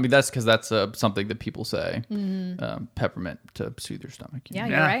peppermint, I mean that's because that's something that people say. Peppermint to soothe your stomach. Yeah, Yeah.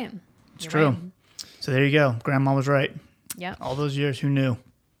 you're right. It's true. So there you go. Grandma was right. Yeah. All those years, who knew?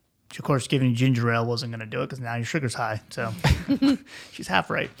 She, of course, giving you ginger ale wasn't going to do it because now your sugar's high. So she's half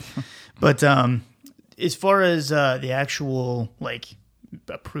right. But as far as the actual like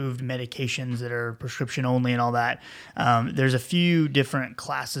approved medications that are prescription only and all that, there's a few different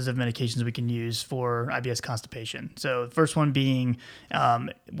classes of medications we can use for IBS constipation. So the first one being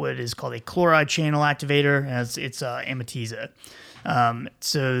what is called a chloride channel activator, and it's Amitiza.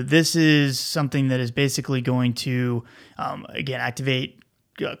 So this is something that is basically going to, again, activate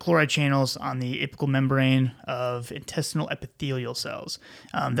chloride channels on the apical membrane of intestinal epithelial cells.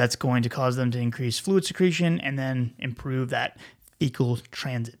 That's going to cause them to increase fluid secretion and then improve that fecal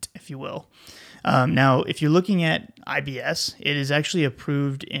transit, if you will. Now, if you're looking at IBS, it is actually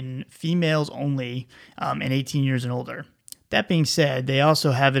approved in females only and 18 years and older. That being said, they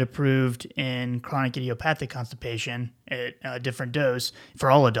also have it approved in chronic idiopathic constipation at a different dose for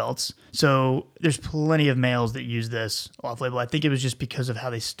all adults. So there's plenty of males that use this off-label. I think it was just because of how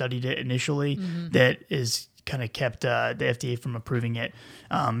they studied it initially that is kind of kept the FDA from approving it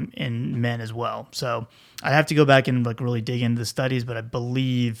in men as well. So I have to go back and like really dig into the studies, but I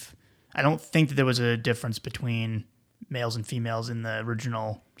don't think that there was a difference between males and females in the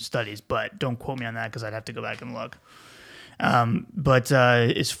original studies, but don't quote me on that because I'd have to go back and look. But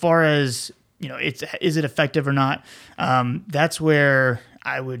as far as, is it effective or not? That's where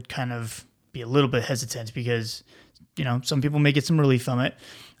I would kind of be a little bit hesitant because, some people may get some relief from it.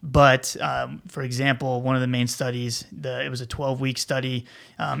 But for example, one of the main studies, it was a 12-week study.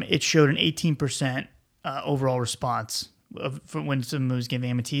 It showed an 18% overall response for when someone was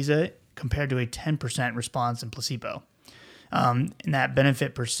given Amitiza compared to a 10% response in placebo. And that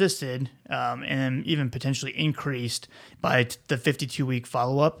benefit persisted and even potentially increased by the 52-week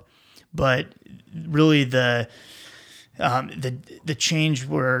follow-up. But really the change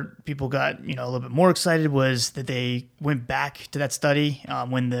where people got a little bit more excited was that they went back to that study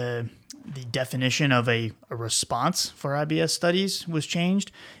when the definition of a response for IBS studies was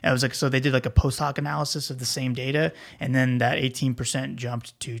changed. And it was like, so they did like a post hoc analysis of the same data, and then that 18%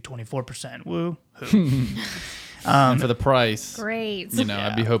 jumped to 24%. Woo hoo. And for the price, Great.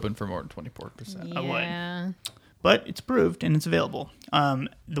 I'd be hoping for more than 24%. Yeah. But it's approved and it's available.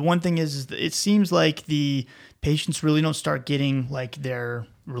 The one thing is that it seems like the patients really don't start getting like their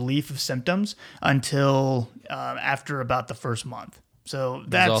relief of symptoms until after about the first month. So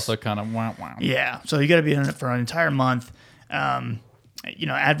that's also kind of wow. Yeah. So you got to be in it for an entire month.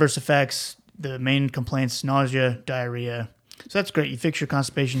 Adverse effects, the main complaints, nausea, diarrhea. So that's great. You fix your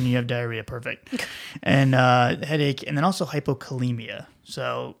constipation and you have diarrhea. Perfect. And headache, and then also hypokalemia.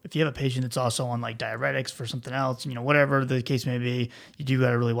 So if you have a patient that's also on like diuretics for something else, whatever the case may be, you do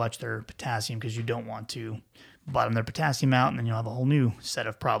got to really watch their potassium because you don't want to bottom their potassium out, and then you'll have a whole new set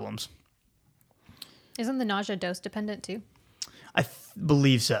of problems. Isn't the nausea dose dependent too? I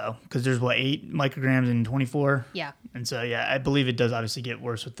believe so, because there's 8 micrograms in 24. Yeah. And so, I believe it does obviously get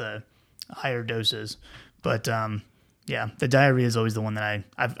worse with the higher doses. But the diarrhea is always the one that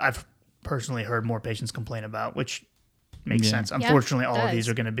I've personally heard more patients complain about, which makes Yeah. sense. Yeah, Unfortunately, all of does. these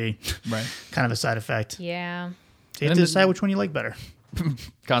are going to be Right. kind of a side effect. Yeah. So you have to decide which one you like better.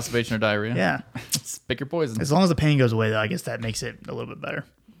 Constipation or diarrhea? Yeah. Pick your poison. As long as the pain goes away, though, I guess that makes it a little bit better.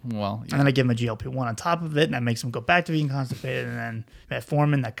 Well, And then I give them a GLP-1 on top of it, and that makes them go back to being constipated, and then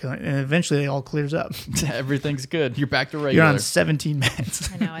metformin, and eventually it all clears up. everything's good. You're back to You're regular. on 17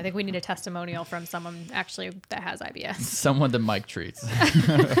 meds. I know. I think we need a testimonial from someone actually that has IBS. Someone that Mike treats.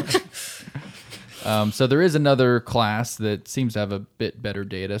 So there is another class that seems to have a bit better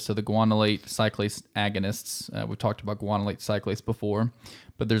data. So the guanylate cyclase agonists. We've talked about guanylate cyclase before,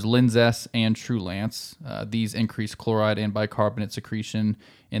 but there's Linzess and Trulance. These increase chloride and bicarbonate secretion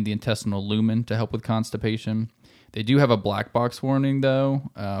in the intestinal lumen to help with constipation. They do have a black box warning,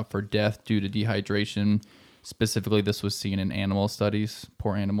 though, for death due to dehydration. Specifically, this was seen in animal studies,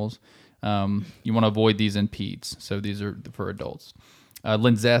 poor animals. You want to avoid these in peds. So these are for adults.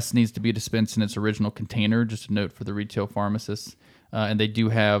 Linzess needs to be dispensed in its original container, just a note for the retail pharmacists. And they do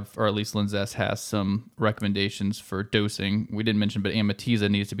have, or at least Linzess has some recommendations for dosing. We didn't mention, but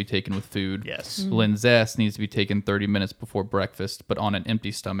Amitiza needs to be taken with food. Yes. Linzess needs to be taken 30 minutes before breakfast, but on an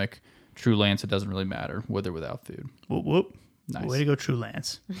empty stomach. Trulance, it doesn't really matter, with or without food. Whoop, whoop. Nice. Way to go, True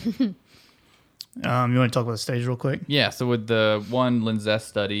Lance. You want to talk about the studies real quick? Yeah, so with the one Linzess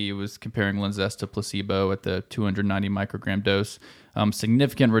study, it was comparing Linzess to placebo at the 290 microgram dose.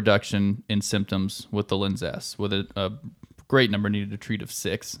 Significant reduction in symptoms with the Linzess, with a great number needed to treat of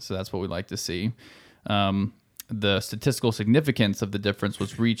 6. So that's what we like to see. The statistical significance of the difference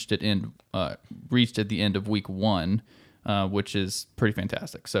was reached at the end of week 1, which is pretty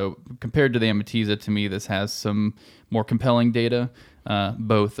fantastic. So compared to the Amitiza, to me, this has some more compelling data.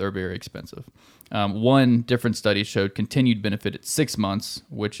 Both are very expensive. One different study showed continued benefit at 6 months,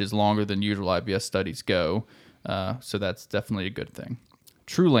 which is longer than usual IBS studies go. So that's definitely a good thing.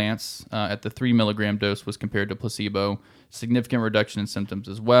 Trulance at the 3 milligram dose was compared to placebo. Significant reduction in symptoms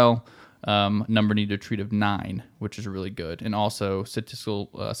as well. Number needed to treat of 9, which is really good. And also statistical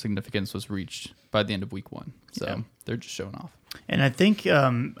significance was reached by the end of week 1. So they're just showing off. And I think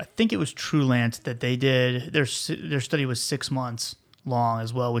it was Trulance that they did their study was 6 months long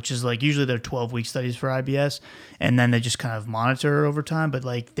as well, which is like usually they're 12-week studies for IBS, and then they just kind of monitor over time. But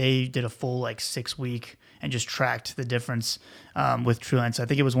like they did a full like 6-week and just tracked the difference with Trulance. I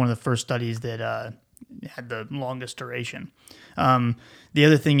think it was one of the first studies that had the longest duration. The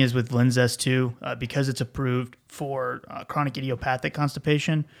other thing is with Linzess too, because it's approved for chronic idiopathic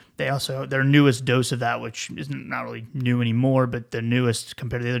constipation, their newest dose of that, which is not really new anymore, but the newest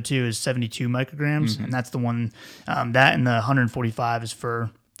compared to the other two is 72 micrograms, and that's the one that and the 145 is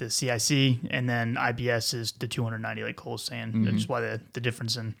for the CIC, and then IBS is the 290, like Cole's saying. That's why the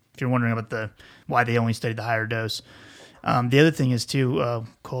difference in, if you're wondering about why they only studied the higher dose. The other thing is too,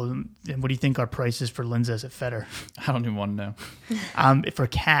 Cole, what do you think our price is for Linzess at Fetter? I don't even want to know. For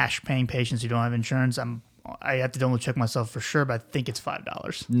cash paying patients who don't have insurance, I have to double check myself for sure, but I think it's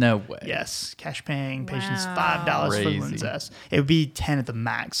 $5. No way. Yes, cash paying patients Wow. $5 for Crazy. Linzess. It would be 10 at the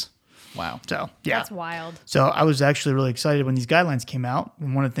max. Wow. So yeah, That's wild. so I was actually really excited when these guidelines came out.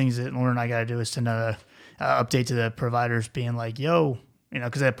 And one of the things that Lauren and I got to do is send a update to the providers, being like, "Yo."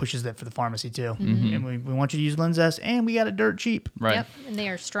 Because that pushes that for the pharmacy too. And we want you to use Linzess, and we got it dirt cheap. Right. Yep. And they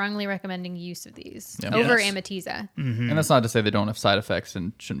are strongly recommending use of these Yep. over Yes. Amitiza. And that's not to say they don't have side effects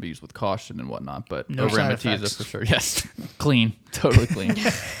and shouldn't be used with caution and whatnot, but No over side Amitiza effects. for sure. Yes. Clean. Totally clean.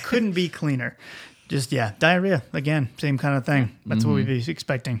 Couldn't be cleaner. Just, diarrhea. Again, same kind of thing. That's what we'd be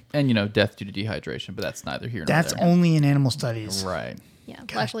expecting. And, death due to dehydration, but that's neither here nor That's there. only in animal studies. Right. Yeah.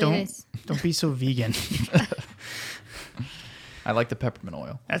 Gosh, Luckily, it is. don't be so vegan. I like the peppermint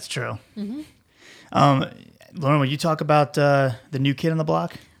oil. That's true. Lauren, will you talk about the new kid on the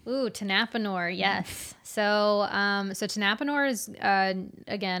block? Ooh, tenapanor, yes. So tenapanor is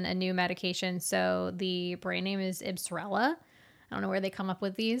again a new medication. So the brand name is Ibsrela. I don't know where they come up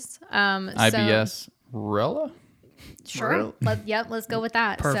with these. IBS Rella? Sure. Let's go with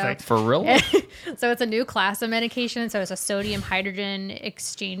that. Perfect. For real? So it's a new class of medication. So it's a sodium hydrogen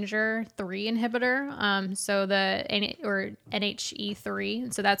exchanger 3 inhibitor. So the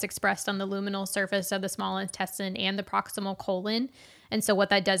NHE3. So that's expressed on the luminal surface of the small intestine and the proximal colon. And so what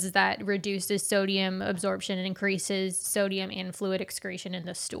that does is that reduces sodium absorption and increases sodium and fluid excretion in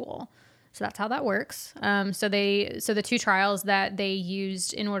the stool. So that's how that works. So the 2 trials that they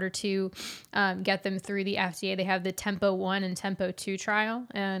used in order to get them through the FDA, they have the Tempo 1 and Tempo 2 trial.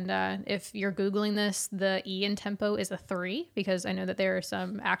 And if you're Googling this, the E in Tempo is a 3, because I know that there are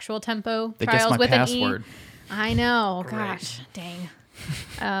some actual Tempo They guessed trials my with password. an E. I know. Gosh, dang.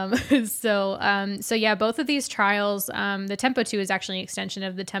 So yeah, both of these trials, the Tempo 2 is actually an extension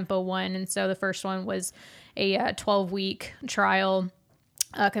of the Tempo 1. And so the first one was a 12-week trial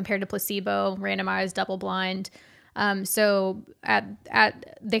compared to placebo, randomized, double-blind. So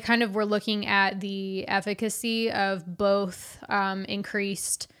they kind of were looking at the efficacy of both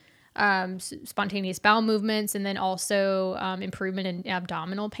increased spontaneous bowel movements and then also improvement in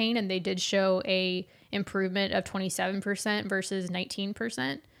abdominal pain. And they did show a improvement of 27% versus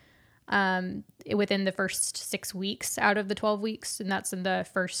 19% within the first 6 weeks out of the 12 weeks. And that's in the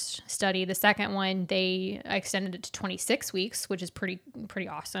first study. The second one, they extended it to 26 weeks, which is pretty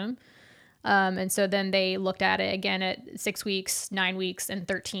awesome. And so then they looked at it again at 6 weeks, 9 weeks, and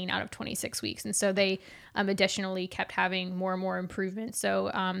 13 out of 26 weeks. And so they additionally kept having more and more improvement. So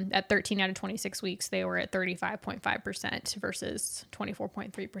at 13 out of 26 weeks, they were at 35.5% versus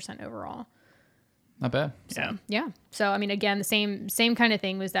 24.3% overall. Not bad. So, yeah. So, I mean, again, the same kind of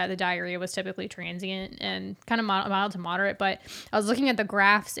thing was that the diarrhea was typically transient and kind of mild to moderate. But I was looking at the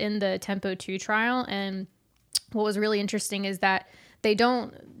graphs in the Tempo 2 trial, and what was really interesting is that they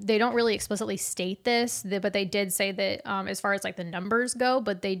don't really explicitly state this, but they did say that as far as like the numbers go,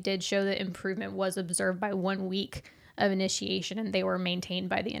 but they did show that improvement was observed by 1 week of initiation, and they were maintained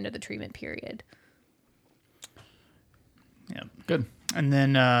by the end of the treatment period. Yeah. Good. And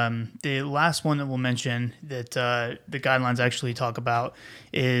then the last one that we'll mention that the guidelines actually talk about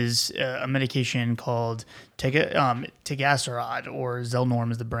is a medication called tegaserod, or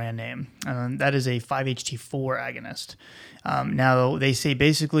Zelnorm is the brand name. That is a 5-HT4 agonist. Now, they say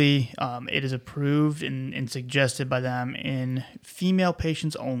basically it is approved and suggested by them in female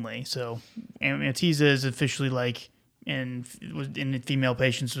patients only. So Amitiza is officially like in female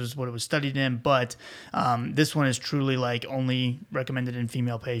patients was what it was studied in, but this one is truly like only recommended in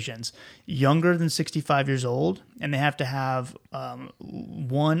female patients younger than 65 years old, and they have to have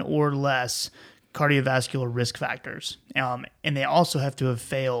one or less cardiovascular risk factors, and they also have to have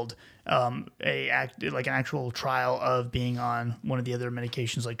failed an actual trial of being on one of the other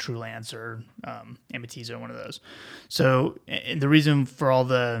medications like Trulance or Amitiza or one of those. So, and the reason for all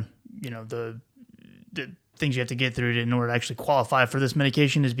the things you have to get through in order to actually qualify for this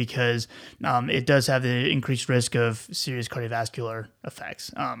medication is because it does have the increased risk of serious cardiovascular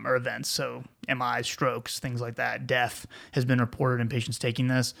effects or events. So MI, strokes, things like that. Death has been reported in patients taking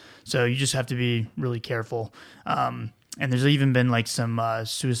this. So you just have to be really careful. And there's even been like some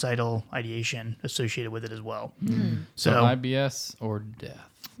suicidal ideation associated with it as well. So IBS or death.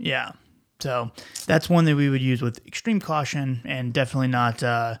 Yeah. So that's one that we would use with extreme caution and definitely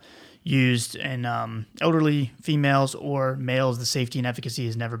not used in elderly females or males. The safety and efficacy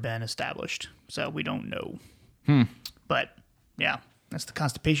has never been established, so we don't know. But yeah, that's the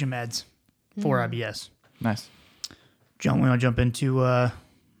constipation meds for IBS. Nice. We want to jump into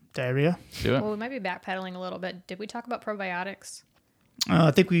diarrhea? Do it. Well, we might be backpedaling a little bit. Did we talk about probiotics? I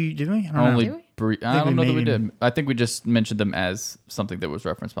think we did. I don't know. Only Do we? I don't know that we did. I think we just mentioned them as something that was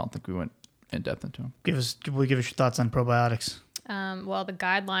referenced, but I don't think we went in depth into them. Give us your thoughts on probiotics. Well, the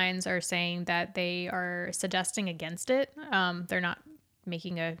guidelines are saying that they are suggesting against it. They're not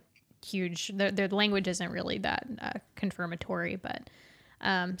making a huge, their language isn't really that confirmatory, but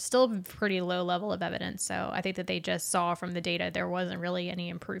still pretty low level of evidence. So I think that they just saw from the data there wasn't really any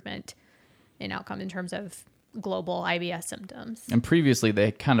improvement in outcome in terms of global IBS symptoms. And previously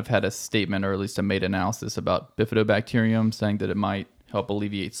they kind of had a statement, or at least a meta-analysis about bifidobacterium, saying that it might help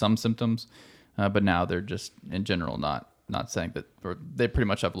alleviate some symptoms, but now they're just in general not saying that, or they pretty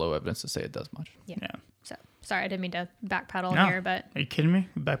much have low evidence to say it does much. Yeah. So sorry, I didn't mean to backpedal No. here, but Are you kidding me?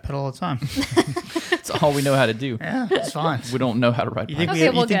 We backpedal all the time. It's all we know how to do. Yeah, it's fine. We don't know how to ride You bikes. think, Okay,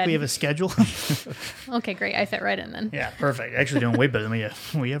 well, we good. have a schedule? okay, great. I fit right in then. Yeah, perfect. Actually doing way better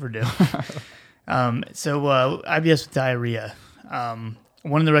than we ever do. So IBS with diarrhea.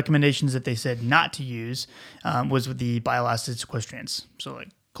 One of the recommendations that they said not to use was with the bile acid sequestrants. So like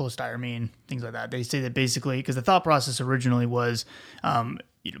cholestyramine, things like that. They say that basically, because the thought process originally was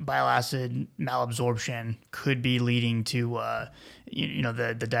bile acid malabsorption could be leading to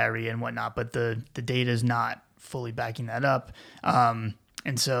the diarrhea and whatnot, but the data is not fully backing that up.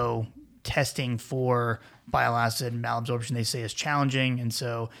 And so testing for bile acid malabsorption, they say, is challenging, and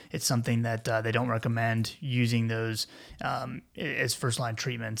so it's something that they don't recommend using those as first-line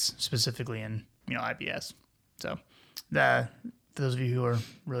treatments, specifically in IBS. So for those of you who are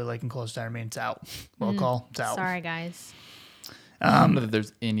really liking cholestyramine, it's out. Call, it's out. Sorry, guys. I don't know that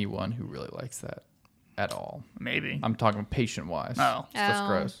there's anyone who really likes that at all. Maybe. I'm talking patient-wise. Oh. It's just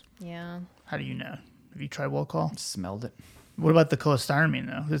gross. Yeah. How do you know? Have you tried Call? Smelled it. What about the cholestyramine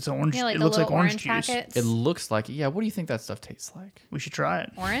though? It's orange. Yeah, like it the looks like little orange orange juice. packets. It looks like, yeah, what do you think that stuff tastes like? We should try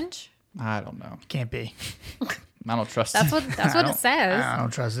it. Orange? I don't know. Can't be. I don't trust That's it. what it says. I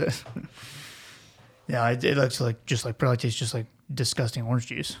don't trust it. Yeah, it looks like probably tastes just like disgusting orange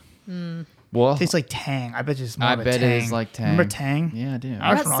juice. Well, It tastes like Tang. I bet it's more I of a bet Tang. it is like Tang. Remember Tang? Yeah, I do.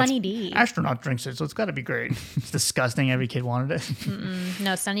 What about Sunny D? Astronaut drinks it, so it's got to be great. It's disgusting. Every kid wanted it.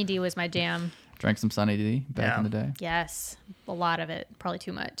 No, Sunny D was my jam. Drank some Sunny D back in the day. Yes, a lot of it, probably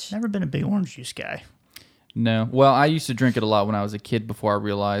too much. Never been a big orange juice guy. No. Well, I used to drink it a lot when I was a kid before I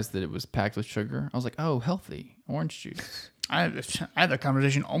realized that it was packed with sugar. I was like, oh, healthy. Orange juice. I have that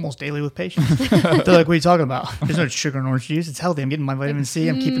conversation almost daily with patients. They're like, "What are you talking about? There's no sugar in orange juice. It's healthy. I'm getting my vitamin C.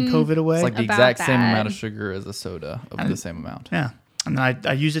 I'm keeping COVID away." It's like the About exact same that. amount of sugar as a soda of the same amount. Yeah. And then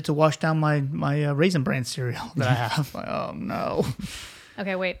I use it to wash down my Raisin Bran cereal that I have. Like, oh, no.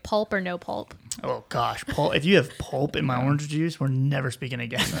 Okay, wait, pulp or no pulp? Oh, gosh. Pulp. If you have pulp in my orange juice, we're never speaking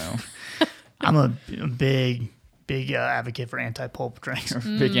again. No. I'm a big advocate for anti-pulp drinks.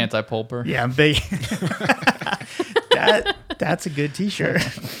 Big anti-pulper. Yeah, I'm big. That's a good T-shirt.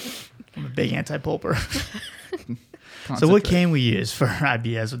 I'm a big anti-pulper. So what can we use for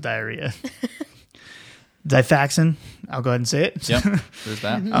IBS with diarrhea? Difaxin. I'll go ahead and say it. Yep. There's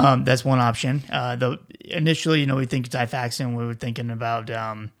that. That's one option. Though initially, we think Difaxin, we were thinking about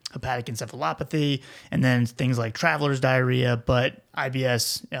hepatic encephalopathy and then things like traveler's diarrhea. But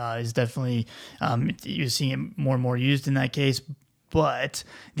IBS is definitely you're seeing it more and more used in that case. But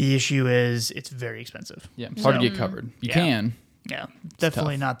the issue is it's very expensive. Yeah. It's hard to get covered. You Yeah. can. Yeah,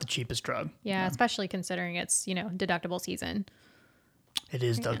 definitely tough. not the cheapest drug. Yeah, especially considering it's, deductible season. It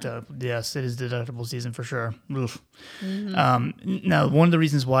is deductible. Yes, it is deductible season for sure. Oof. Now, one of the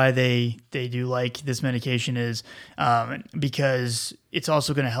reasons why they do like this medication is because it's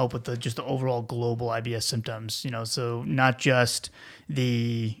also going to help with just the overall global IBS symptoms. So not just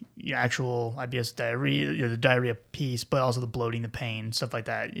the actual IBS diarrhea, the diarrhea piece, but also the bloating, the pain, stuff like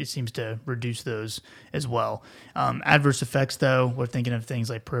that. It seems to reduce those as well. Adverse effects, though, we're thinking of things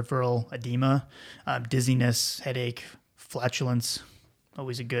like peripheral edema, dizziness, headache, flatulence.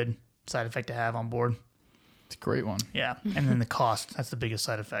 Always a good side effect to have on board. It's a great one. Yeah. And then the cost. That's the biggest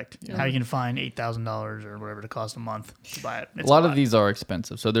side effect. How are you going to find $8,000 or whatever it costs a month to buy it? It's A lot of these are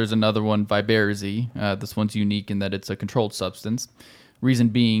expensive. So there's another one, Viberzi. This one's unique in that it's a controlled substance. Reason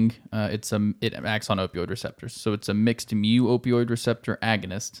being, it acts on opioid receptors. So it's a mixed mu opioid receptor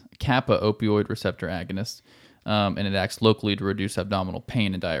agonist, kappa opioid receptor agonist, and it acts locally to reduce abdominal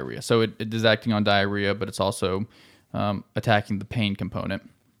pain and diarrhea. So it is acting on diarrhea, but it's also attacking the pain component.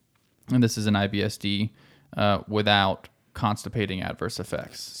 And this is an IBSD without constipating adverse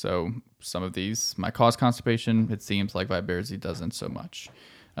effects. So some of these might cause constipation. It seems like Viberzi doesn't so much.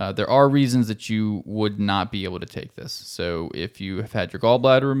 There are reasons that you would not be able to take this. So if you have had your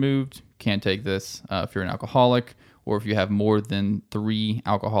gallbladder removed, can't take this. If you're an alcoholic, or if you have more than 3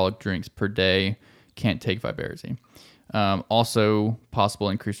 alcoholic drinks per day, can't take Viberzi. Also, possible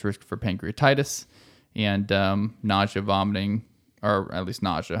increased risk for pancreatitis and nausea, vomiting, or at least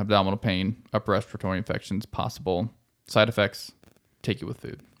nausea, abdominal pain, upper respiratory infections, possible side effects. Take it with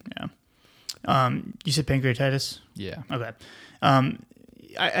food. Yeah. You said pancreatitis? Yeah. Okay.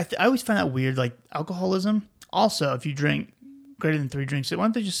 I always find that weird, like alcoholism. Also, if you drink greater than 3 drinks, why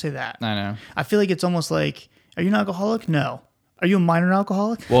don't they just say that? I know. I feel like it's almost like, are you an alcoholic? No. Are you a minor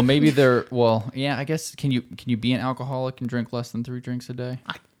alcoholic? Well, maybe they're, yeah, I guess, can you be an alcoholic and drink less than 3 drinks a day?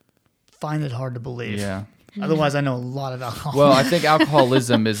 Find it hard to believe. Yeah. Otherwise, I know a lot of alcoholics. Well, I think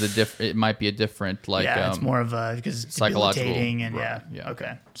alcoholism is it might be a different, like, yeah, it's more of a, because it's psychological, debilitating and right, yeah.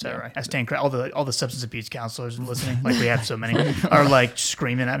 Okay. So, right. I stand correct. All the substance abuse counselors listening, like we have so many, are like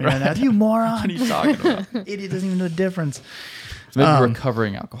screaming at me right now. You moron. What are you talking about? Idiot doesn't even know the difference. So maybe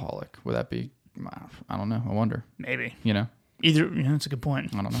recovering alcoholic. Would that be, I don't know. I wonder. Maybe. Either, That's a good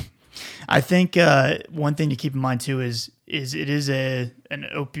point. I don't know. I think one thing to keep in mind too is it is an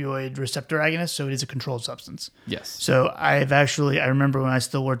opioid receptor agonist, so it is a controlled substance. Yes. So I remember when I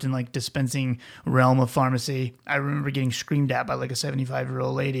still worked in like dispensing realm of pharmacy, I remember getting screamed at by like a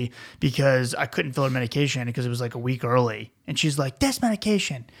 75-year-old lady because I couldn't fill her medication because it was like a week early. And she's like, this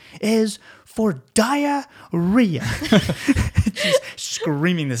medication is for diarrhea. She's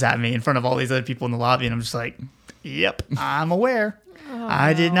screaming this at me in front of all these other people in the lobby. And I'm just like, yep, I'm aware.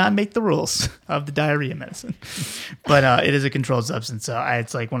 I did not make the rules of the diarrhea medicine, but it is a controlled substance. So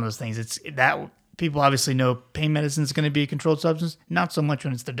it's like one of those things. It's that people obviously know pain medicine is going to be a controlled substance. Not so much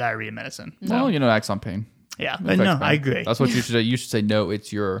when it's the diarrhea medicine. So, Well, it acts on pain. yeah, but no, Pain. I agree. That's what you should say. You should say, no,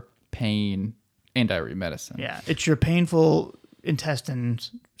 it's your pain and diarrhea medicine. Yeah, it's your painful intestine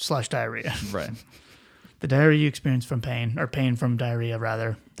 / diarrhea. Right. The diarrhea you experience from pain, or pain from diarrhea,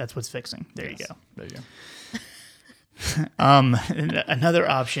 rather, that's what's fixing. There you go. There you go. Another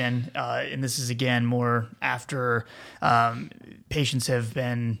option, and this is again more after patients have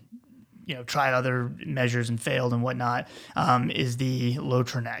been, tried other measures and failed and whatnot, is the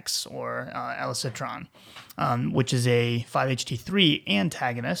Lotranex or Alisitron, which is a 5-HT3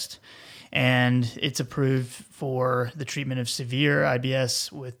 antagonist, and it's approved for the treatment of severe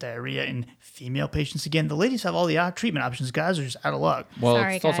IBS with diarrhea in female patients. Again, the ladies have all the treatment options. Guys are just out of luck. Well,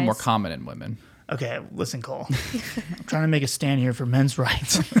 Sorry, it's also more guys. common in women. Okay, listen, Cole. I'm trying to make a stand here for men's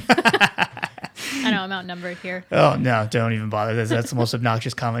rights. I know I'm outnumbered here. Oh, no, don't even bother. That's the most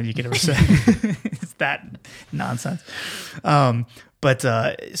obnoxious comment you could ever say. It's that nonsense. So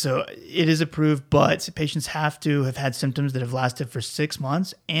it is approved, but patients have to have had symptoms that have lasted for 6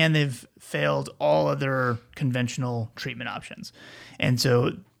 months and they've failed all other conventional treatment options. And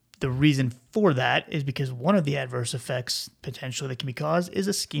so the reason for that is because one of the adverse effects potentially that can be caused is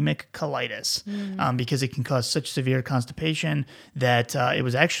ischemic colitis, because it can cause such severe constipation that it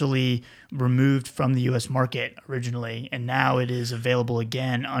was actually removed from the U.S. market originally, and now it is available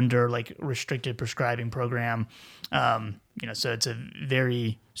again under like restricted prescribing program. So it's a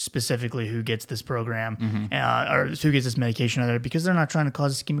very specifically who gets this program or who gets this medication out of it, because they're not trying to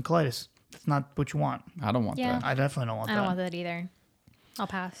cause ischemic colitis. That's not what you want. I don't want Yeah. that. I definitely don't want I that. don't want that either. I'll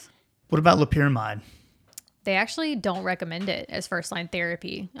pass. What about loperamide? They actually don't recommend it as first line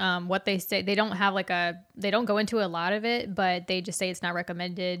therapy. What they say, they don't have they don't go into a lot of it, but they just say it's not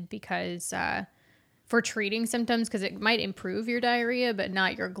recommended because for treating symptoms, because it might improve your diarrhea, but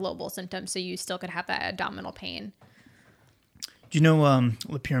not your global symptoms. So you still could have that abdominal pain. Do you know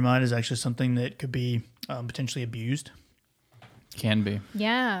loperamide is actually something that could be potentially abused? Can be.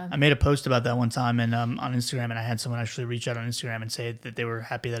 Yeah. I made a post about that one time on Instagram, and I had someone actually reach out on Instagram and say that they were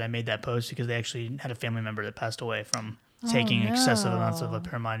happy that I made that post because they actually had a family member that passed away from taking excessive amounts of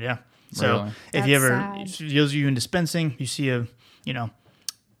loperamide. Yeah. So Really? if you That's ever, sad. those of you in dispensing, you see a,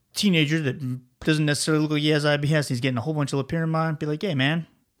 teenager that doesn't necessarily look like he has IBS, he's getting a whole bunch of loperamide, be like, hey man,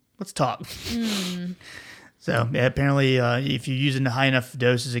 let's talk. So yeah, apparently if you use it in high enough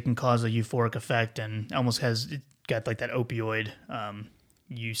doses, it can cause a euphoric effect and almost has got like that opioid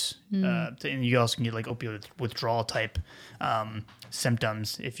use. And you also can get like opioid withdrawal type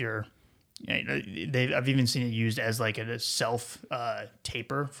symptoms if you're, I've even seen it used as like a self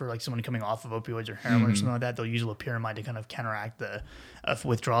taper for like someone coming off of opioids or heroin or something like that. They'll use loperamide to kind of counteract the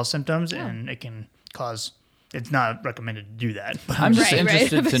withdrawal symptoms, and it can cause. It's not recommended to do that. But I'm just Right,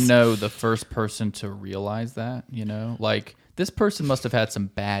 interested right. to know the first person to realize that, like this person must have had some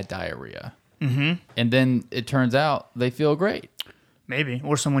bad diarrhea. Mm-hmm. And then it turns out they feel great. maybe,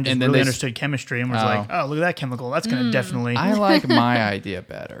 or someone just And then really they understood chemistry and was Oh. like, "Oh, look at that chemical. That's going to definitely." I like my idea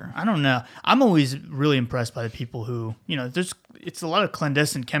better. I don't know. I'm always really impressed by the people who, it's a lot of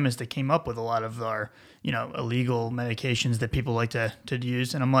clandestine chemists that came up with a lot of our, illegal medications that people like to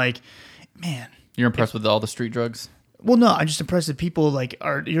use. And I'm like, man. You're impressed with all the street drugs? Well, no, I'm just impressed that people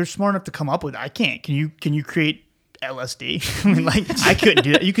you're smart enough to come up with it. I can't. Can you create LSD? I mean, like, I couldn't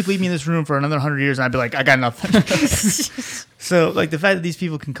do that. You could leave me in this room for another 100 years and I'd be like, I got nothing. So, like, the fact that these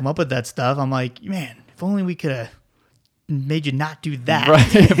people can come up with that stuff, I'm like, man, if only we could have made you not do that.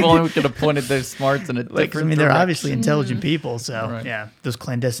 Right. If only we could have pointed those smarts in a Like, different they're direction. obviously intelligent people. So, Right. yeah, those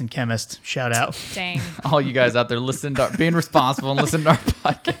clandestine chemists, shout out. Dang. All you guys out there listening to being responsible and listening to our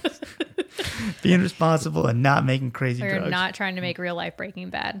podcast. Being responsible and not making crazy We're drugs. not trying to make real life Breaking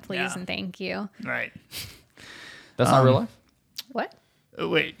Bad, please Yeah. and thank you. Right. That's not real life? What? Oh,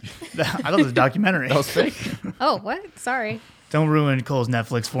 wait. I thought it was a documentary. That was fake? Oh, what? Sorry. Don't ruin Cole's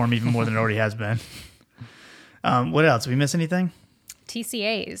Netflix for him even more than it already has been. What else? Did we miss anything?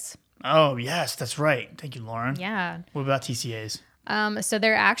 TCAs. Oh, yes, that's right. Thank you, Lauren. Yeah. What about TCAs? So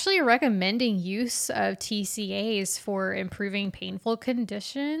they're actually recommending use of TCAs for improving painful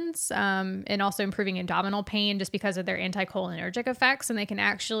conditions and also improving abdominal pain just because of their anticholinergic effects. And they can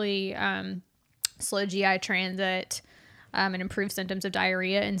actually slow GI transit and improve symptoms of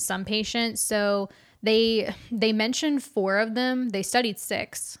diarrhea in some patients. So they mentioned 4 of them. They studied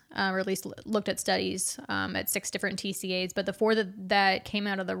 6, or at least looked at studies at 6 different TCAs. But the 4 that came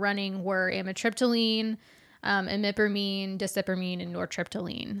out of the running were amitriptyline, imipramine, disipramine, and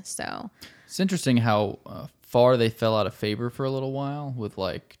nortriptyline. So It's interesting how far they fell out of favor for a little while with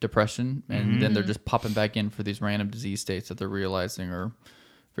like depression, and then they're just popping back in for these random disease states that they're realizing are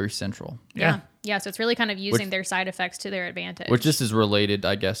very central. Yeah. yeah. So it's really kind of using their side effects to their advantage. Which this is related,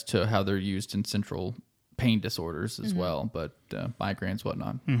 I guess, to how they're used in central pain disorders as well, but migraines,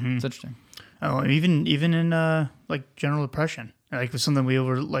 whatnot. It's interesting. Oh, even in like general depression. Like with something we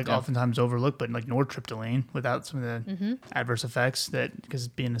oftentimes overlook, but like nortriptyline without some of the adverse effects that because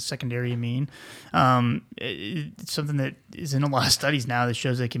being a secondary amine, it's something that is in a lot of studies now that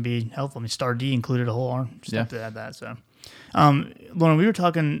shows it can be helpful. I mean, Star D included a whole arm just have to add that. So, Lauren, we were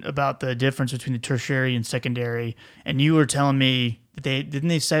talking about the difference between the tertiary and secondary, and you were telling me that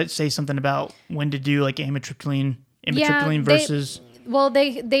they say something about when to do like amitriptyline versus. Well,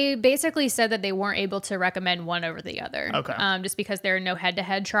 they basically said that they weren't able to recommend one over the other. Okay. Just because there are no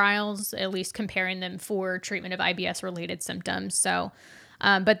head-to-head trials, at least comparing them for treatment of IBS-related symptoms. So,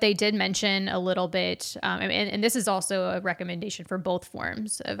 but they did mention a little bit, and this is also a recommendation for both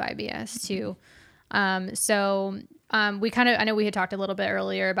forms of IBS too. I know we had talked a little bit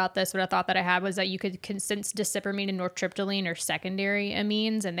earlier about this, but a thought that I had was that you could, since disipramine and nortriptyline are secondary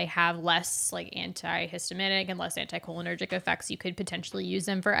amines and they have less like antihistaminic and less anticholinergic effects, you could potentially use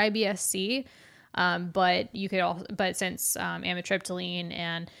them for IBS-C. But you could also, since amitriptyline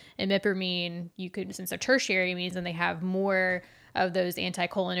and imipramine, since they're tertiary amines and they have more of those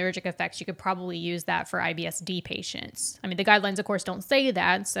anticholinergic effects, you could probably use that for IBS-D patients. I mean, the guidelines, of course, don't say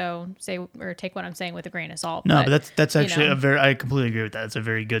that, so take what I'm saying with a grain of salt. No, but that's actually I completely agree with that. It's a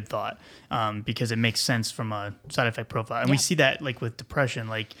very good thought because it makes sense from a side effect profile. And we see that like with depression,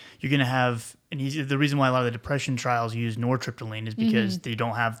 like you're going to have, and the reason why a lot of the depression trials use nortriptyline is because they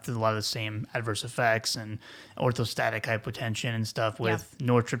don't have a lot of the same adverse effects and orthostatic hypotension and stuff with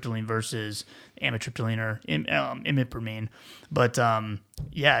nortriptyline versus amitriptyline or imipramine. But if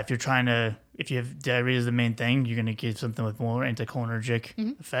you have diarrhea as the main thing, you're going to give something with more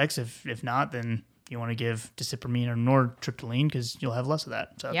anticholinergic effects. If not, then you want to give disipramine or nortriptyline because you'll have less of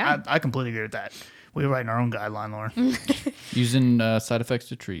that. So I completely agree with that. We're writing our own guideline, Lauren. Using side effects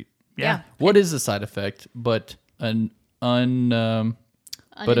to treat. Yeah. What is a side effect but an unintended?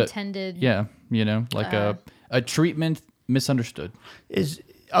 A treatment misunderstood.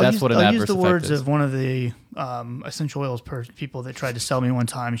 I'll use adverse the effect words is. of one of the essential oils people that tried to sell me one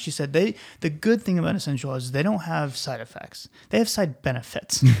time. She said the good thing about essential oils is they don't have side effects. They have side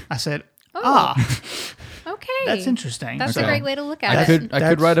benefits. I said, okay, that's interesting. That's a great way to look at it. I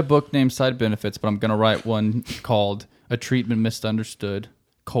could write a book named Side Benefits, but I'm going to write one called A Treatment Misunderstood,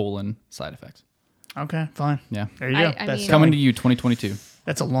 Side Effects. Okay, fine. Yeah. There you go. That's coming to you 2022.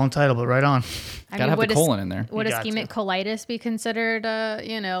 That's a long title, but right on. Gotta have the colon in there. Would ischemic colitis be considered,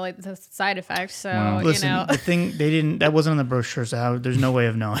 like the side effects? So, Well, listen, the thing that wasn't on the brochure, so there's no way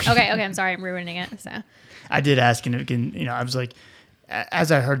of knowing. Okay, I'm sorry, I'm ruining it. So I did ask, and I was like,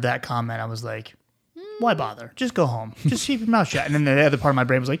 as I heard that comment, I was like, why bother? Just go home. Just keep your mouth shut. And then the other part of my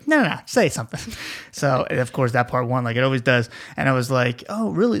brain was like, no, say something. So, and of course, that part won like it always does. And I was like,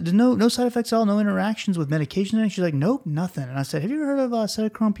 oh, really? There's no side effects at all? No interactions with medication? And she's like, nope, nothing. And I said, have you ever heard of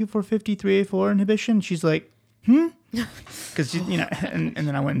cytochrome P450 3A4 inhibition? She's like, Because, and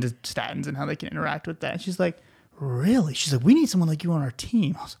then I went into statins and how they can interact with that. And she's like, really? She's like, we need someone like you on our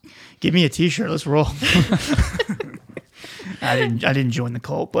team. I was like, give me a t-shirt. Let's roll. I didn't join the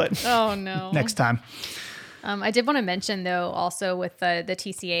cult, but oh no, next time. I did want to mention though, also with the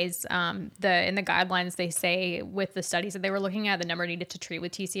TCAs, in the guidelines they say with the studies that they were looking at, the number needed to treat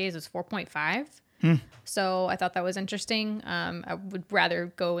with TCAs was 4.5. So I thought that was interesting. I would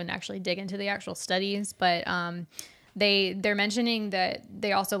rather go and actually dig into the actual studies, but they're mentioning that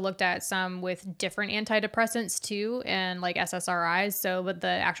they also looked at some with different antidepressants too, and like SSRIs. So, but the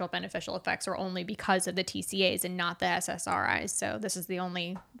actual beneficial effects are only because of the TCAs and not the SSRIs. So this is the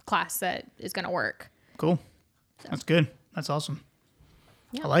only class that is going to work. Cool. So. That's good. That's awesome.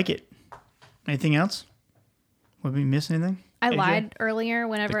 Yeah. I like it. Anything else? Would we miss anything? I lied earlier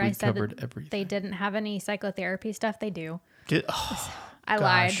whenever I said that everything. They didn't have any psychotherapy stuff. They do. I gosh.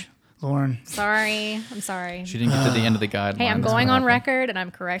 lied. Lauren. Sorry. I'm sorry. She didn't get to the end of the guidelines. Hey, I'm going on record and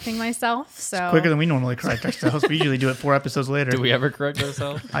I'm correcting myself. So it's quicker than we normally correct ourselves. We usually do it 4 episodes later. Do we ever correct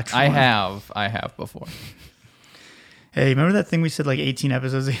ourselves? I have before. Hey, remember that thing we said like 18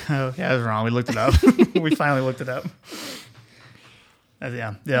 episodes ago? Yeah, that was wrong. We looked it up. We finally looked it up.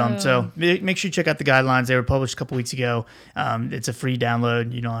 So make sure you check out the guidelines. They were published a couple weeks ago. It's a free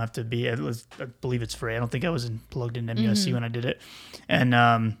download. You don't have to be. I believe it's free. I don't think I was plugged into MUSC when I did it.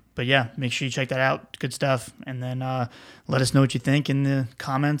 And but yeah, make sure you check that out. Good stuff. And then let us know what you think in the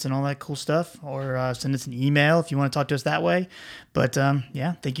comments and all that cool stuff, or send us an email if you want to talk to us that way. But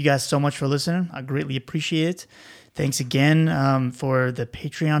thank you guys so much for listening. I greatly appreciate it. Thanks again for the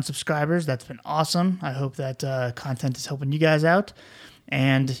Patreon subscribers. That's been awesome. I hope that content is helping you guys out.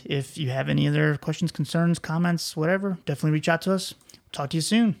 And if you have any other questions, concerns, comments, whatever, definitely reach out to us. Talk to you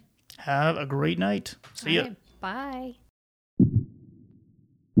soon. Have a great night. See ya. Bye.